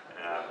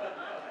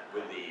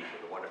 with the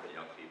wonderful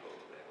young people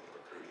that we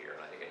recruit here,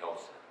 and I think it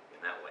helps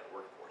in that way,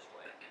 workforce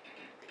way,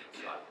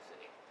 inside the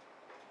city.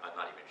 I'm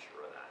not even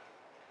sure of that.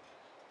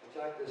 Well,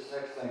 Jack, this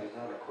next thing is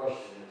not a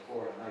question, it's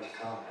more a nice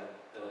comment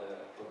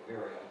from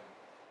Miriam,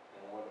 and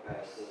I want to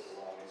pass this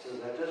along. It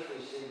says, I just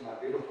received my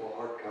beautiful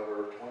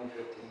hardcover 2015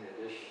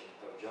 edition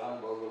of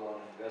John Bogle on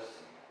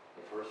Investing,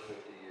 the first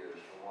 50 years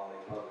from Wally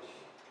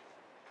Publishing.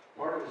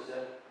 Part of his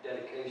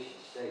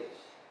dedication states,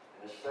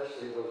 and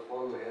especially those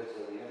Bogleheads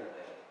of the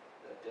internet,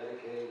 that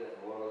dedicated and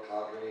loyal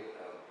cadre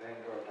of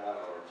Vanguard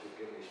diehords who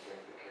give me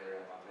strength to carry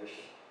on my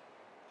mission.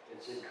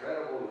 It's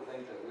incredible to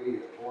think that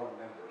we, the foreign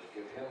members,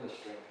 give him the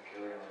strength to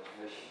carry on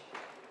his mission.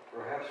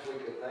 Perhaps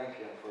we could thank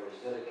him for his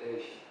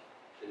dedication.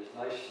 It is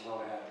nice to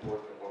know how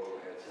important the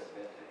Bogleheads have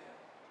been to him.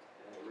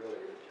 And it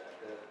really is, Jack.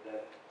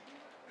 That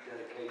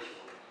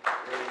dedication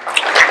really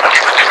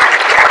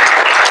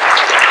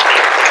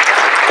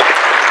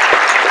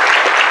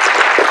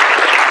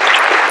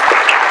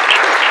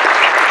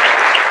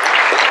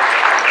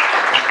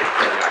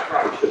I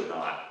probably should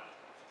not,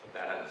 but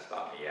that hasn't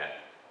stopped me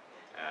yet.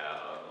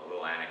 A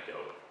little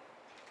anecdote,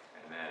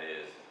 and that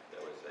is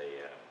there was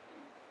a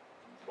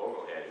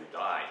Boglehead who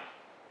died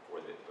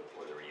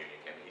before the reunion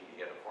came.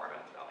 He had a farm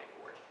out in Valley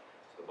Forge.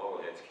 So the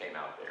Bogleheads came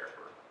out there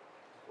for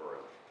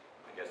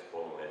I guess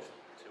Bogleheads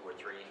 2 or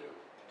 3?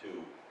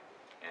 Two.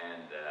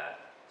 And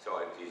so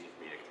it was easy for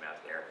me to come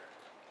out there.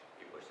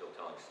 People are still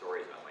telling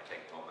stories about my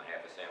taking home a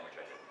half a sandwich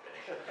I didn't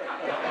finish.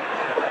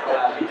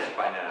 I'll eat it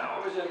by now.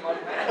 It was in my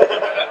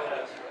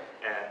mouth.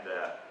 And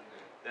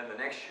then the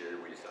next year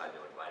we decided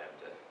to invite him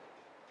to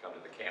come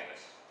to the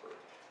campus for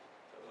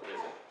a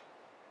visit.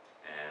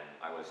 And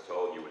I was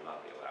told you would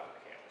not be allowed on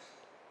the campus.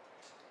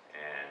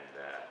 And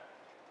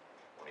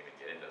won't even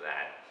get into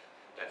that.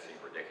 That seemed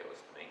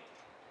ridiculous to me.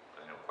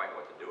 I didn't know quite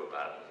what to do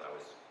about it as I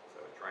was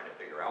trying to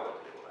figure out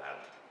what to do about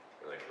it,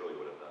 because I surely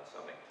would have done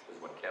something. This is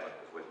when Kevin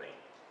was with me.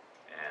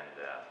 And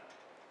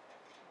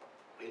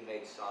we had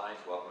made signs,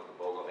 welcome to the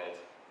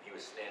Bogleheads. He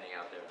was standing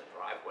out there in the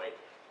driveway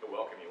to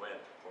welcome you in.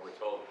 When we're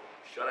told,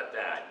 shut it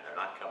down, they're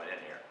not coming in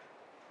here.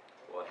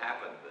 Well, it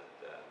happened that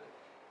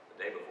the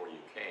day before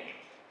you came,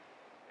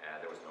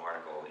 there was an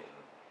article in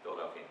the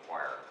Philadelphia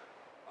Inquirer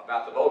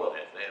about the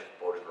Bogleheads. They had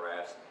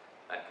photographs,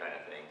 that kind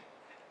of thing.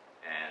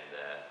 And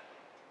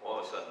all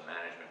of a sudden,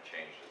 management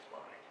changed its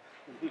mind.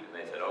 And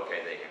they said,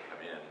 okay, they can come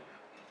in.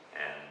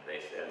 And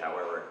they said,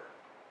 however,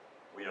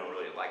 we don't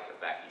really like the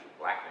fact that you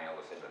blackmailed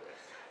us into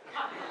this.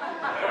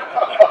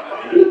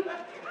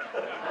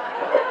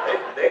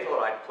 they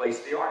thought I'd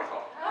placed the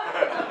article.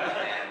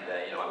 And,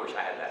 I wish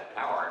I had that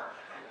power,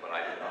 but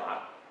I did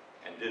not,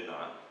 and did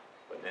not.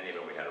 But then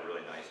even we had a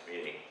really nice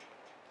meeting.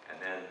 And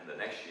then the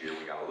next year,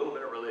 we got a little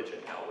bit of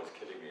religion. Hal was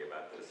kidding me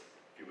about this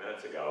a few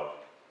minutes ago.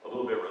 A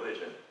little bit of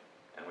religion.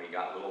 And we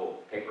got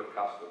little paper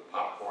cups with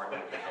popcorn.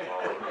 It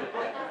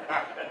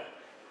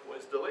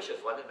was delicious,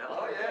 wasn't it, Mel?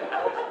 Oh,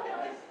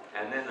 yeah.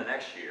 And then the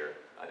next year,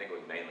 I think it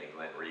was mainly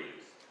Glenn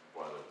Reeves,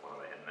 one of the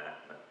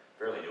and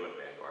fairly new at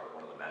Vanguard,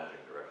 one of the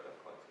managing directors of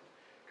the club.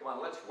 Come on,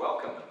 let's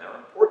welcome them. They're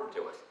important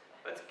to us.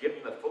 Let's give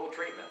them the full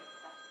treatment.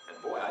 And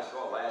boy, I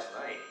saw last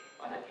night,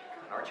 I thought,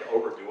 aren't you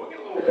overdoing it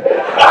a little bit? It's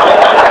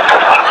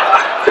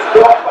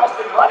all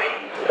costing money.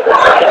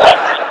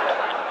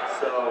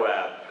 So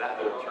that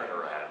little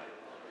turnaround,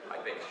 I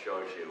think,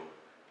 shows you,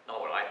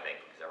 not what I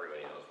think, because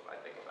everybody knows what I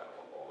think about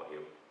all of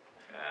you,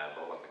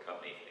 but what the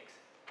company thinks.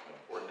 An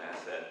important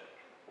asset.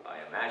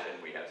 I imagine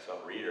we have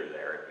some reader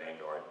there at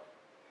Vanguard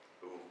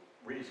who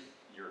reads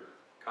your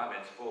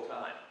comments full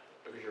time,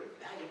 because you're a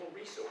valuable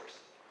resource.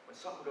 When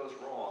something goes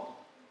wrong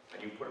and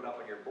you put it up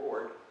on your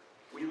board,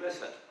 we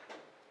listen.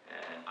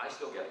 And I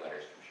still get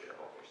letters from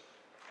shareholders.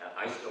 And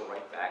I still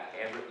write back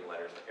handwritten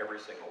letters to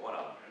every single one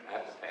of them. I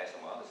have to pass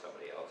them on to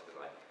somebody else because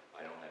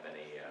I don't have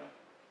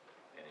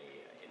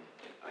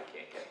I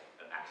can't get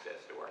access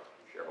to our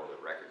shareholder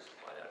records to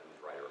find out who's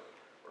right or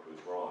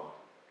who's wrong.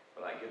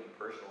 But I give them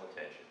personal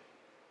attention.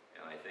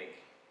 And I think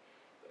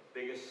the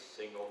biggest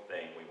single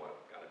thing we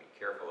got to be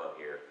careful of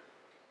here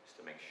is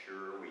to make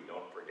sure we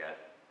don't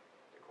forget,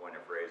 to coin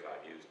a phrase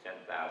I've used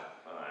 10,000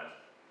 times,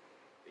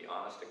 the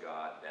honest to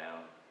God,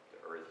 down to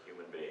earth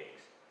human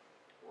beings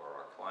who are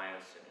our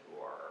clients and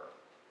who are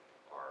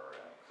our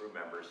crew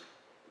members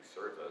who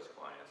serve those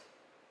clients,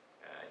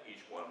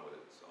 each one with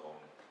its own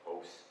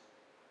hopes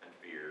and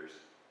fears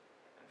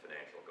and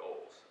financial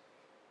goals.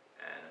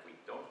 And if we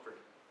don't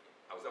forget,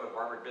 I was up at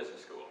Harvard Business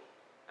School,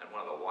 and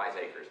one of the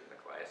wiseacres in the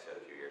class said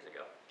a few years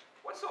ago,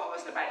 what's all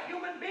this about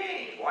human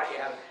beings? Why do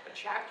you have a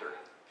chapter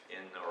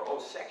or a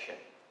whole section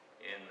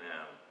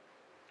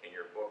in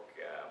your book,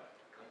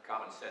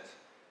 Common Sense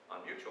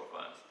on Mutual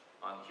Funds,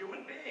 on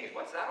human beings?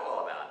 What's that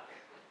all about?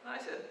 And I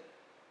said,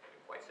 I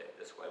didn't quite say it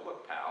this way,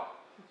 look, pal,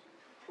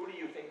 who do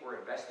you think we're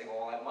investing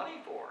all that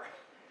money for?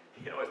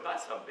 It's not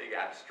some big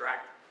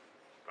abstract,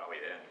 probably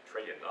 $1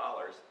 trillion.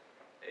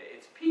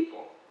 It's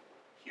people,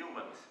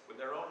 humans with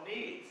their own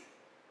needs.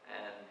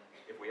 And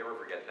if we ever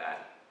forget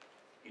that,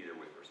 either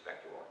with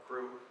respect to our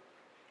crew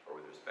or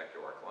with respect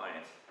to our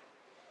clients,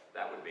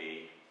 that would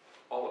be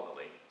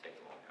ultimately, takes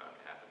a long time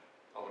to happen,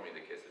 ultimately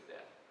the kiss of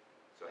death.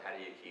 So how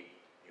do you keep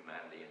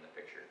humanity in the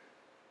picture.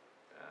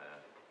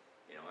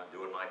 You know, I'm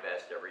doing my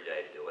best every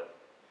day to do it.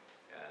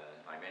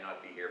 I may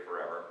not be here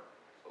forever,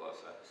 although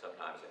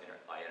sometimes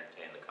I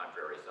entertain the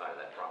contrary side of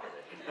that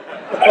proposition.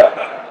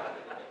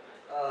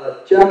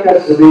 Jack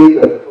has to leave,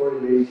 but before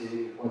he leaves,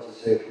 he wants to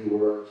say a few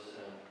words.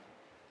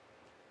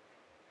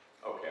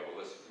 Okay,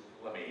 well,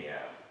 let me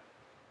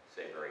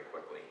say very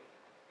quickly.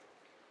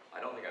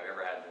 I don't think I've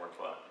ever had more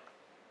fun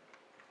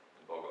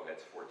than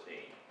Bogleheads 14.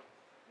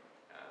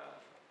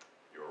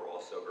 You were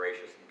all so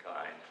gracious and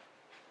kind,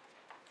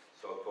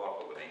 so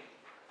thoughtful with me.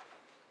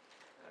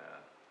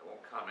 I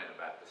won't comment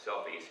about the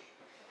selfies.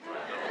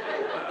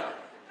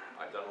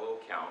 I've done a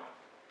little count,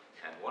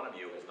 and one of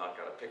you has not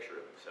got a picture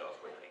of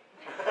themselves with me.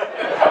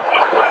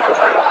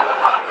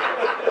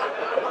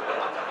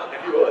 If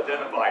you will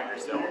identify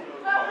yourself,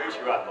 I'll meet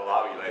you out in the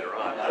lobby later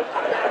on.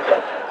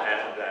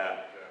 And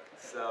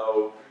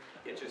so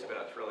it's just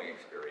been a thrilling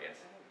experience.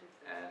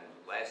 And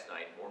last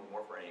night, more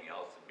for anything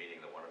else, than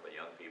meeting the wonderful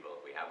young people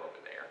that we have over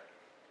there.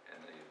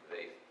 And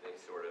they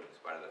sort of, in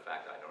spite of the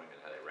fact that I don't even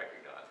know how they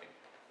recognize me,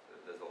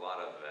 there's a lot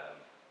of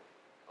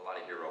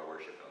hero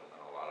worship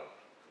and a lot of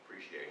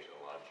appreciation,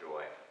 a lot of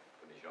joy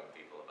from these young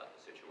people about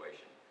the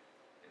situation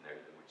in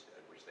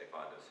which they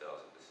find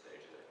themselves at this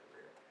stage of their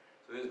career.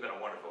 So this has been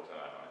a wonderful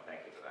time, and I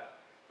thank you for that.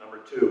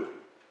 Number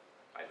two,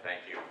 I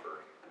thank you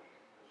for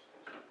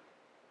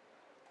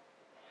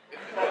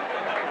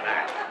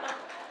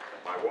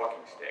my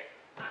walking stick.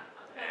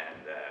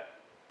 And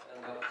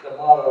the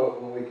motto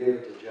when we gave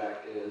it to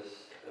Jack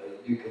is,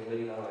 you can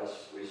lean on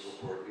us, we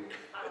support you.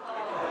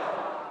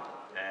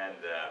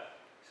 And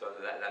so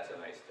that's a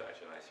nice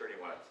touch, and I certainly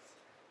want to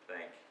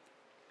thank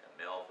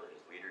Mel for his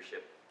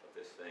leadership of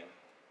this thing,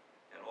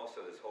 and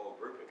also this whole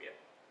group of you.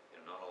 You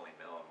know, not only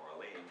Mel and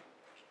Marlene,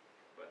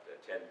 but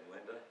Ted and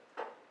Linda,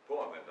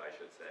 Paul and Linda, I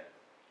should say,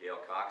 Gail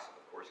Cox,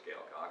 of course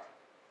Gail Cox,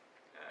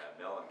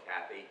 Mel and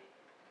Kathy,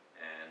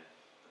 and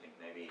I think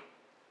maybe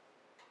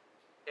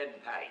Ed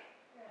and Patty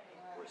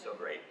were so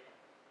great.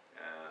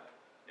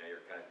 You know,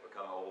 you're kind of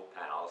become old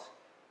pals,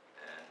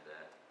 and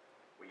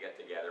we get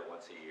together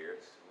once a year.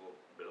 It's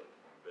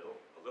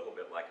a little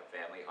bit like a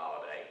family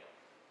holiday,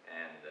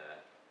 and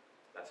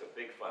that's a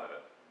big fun of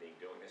it,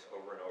 doing this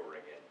over and over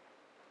again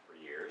for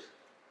years.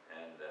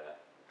 And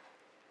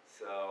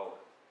so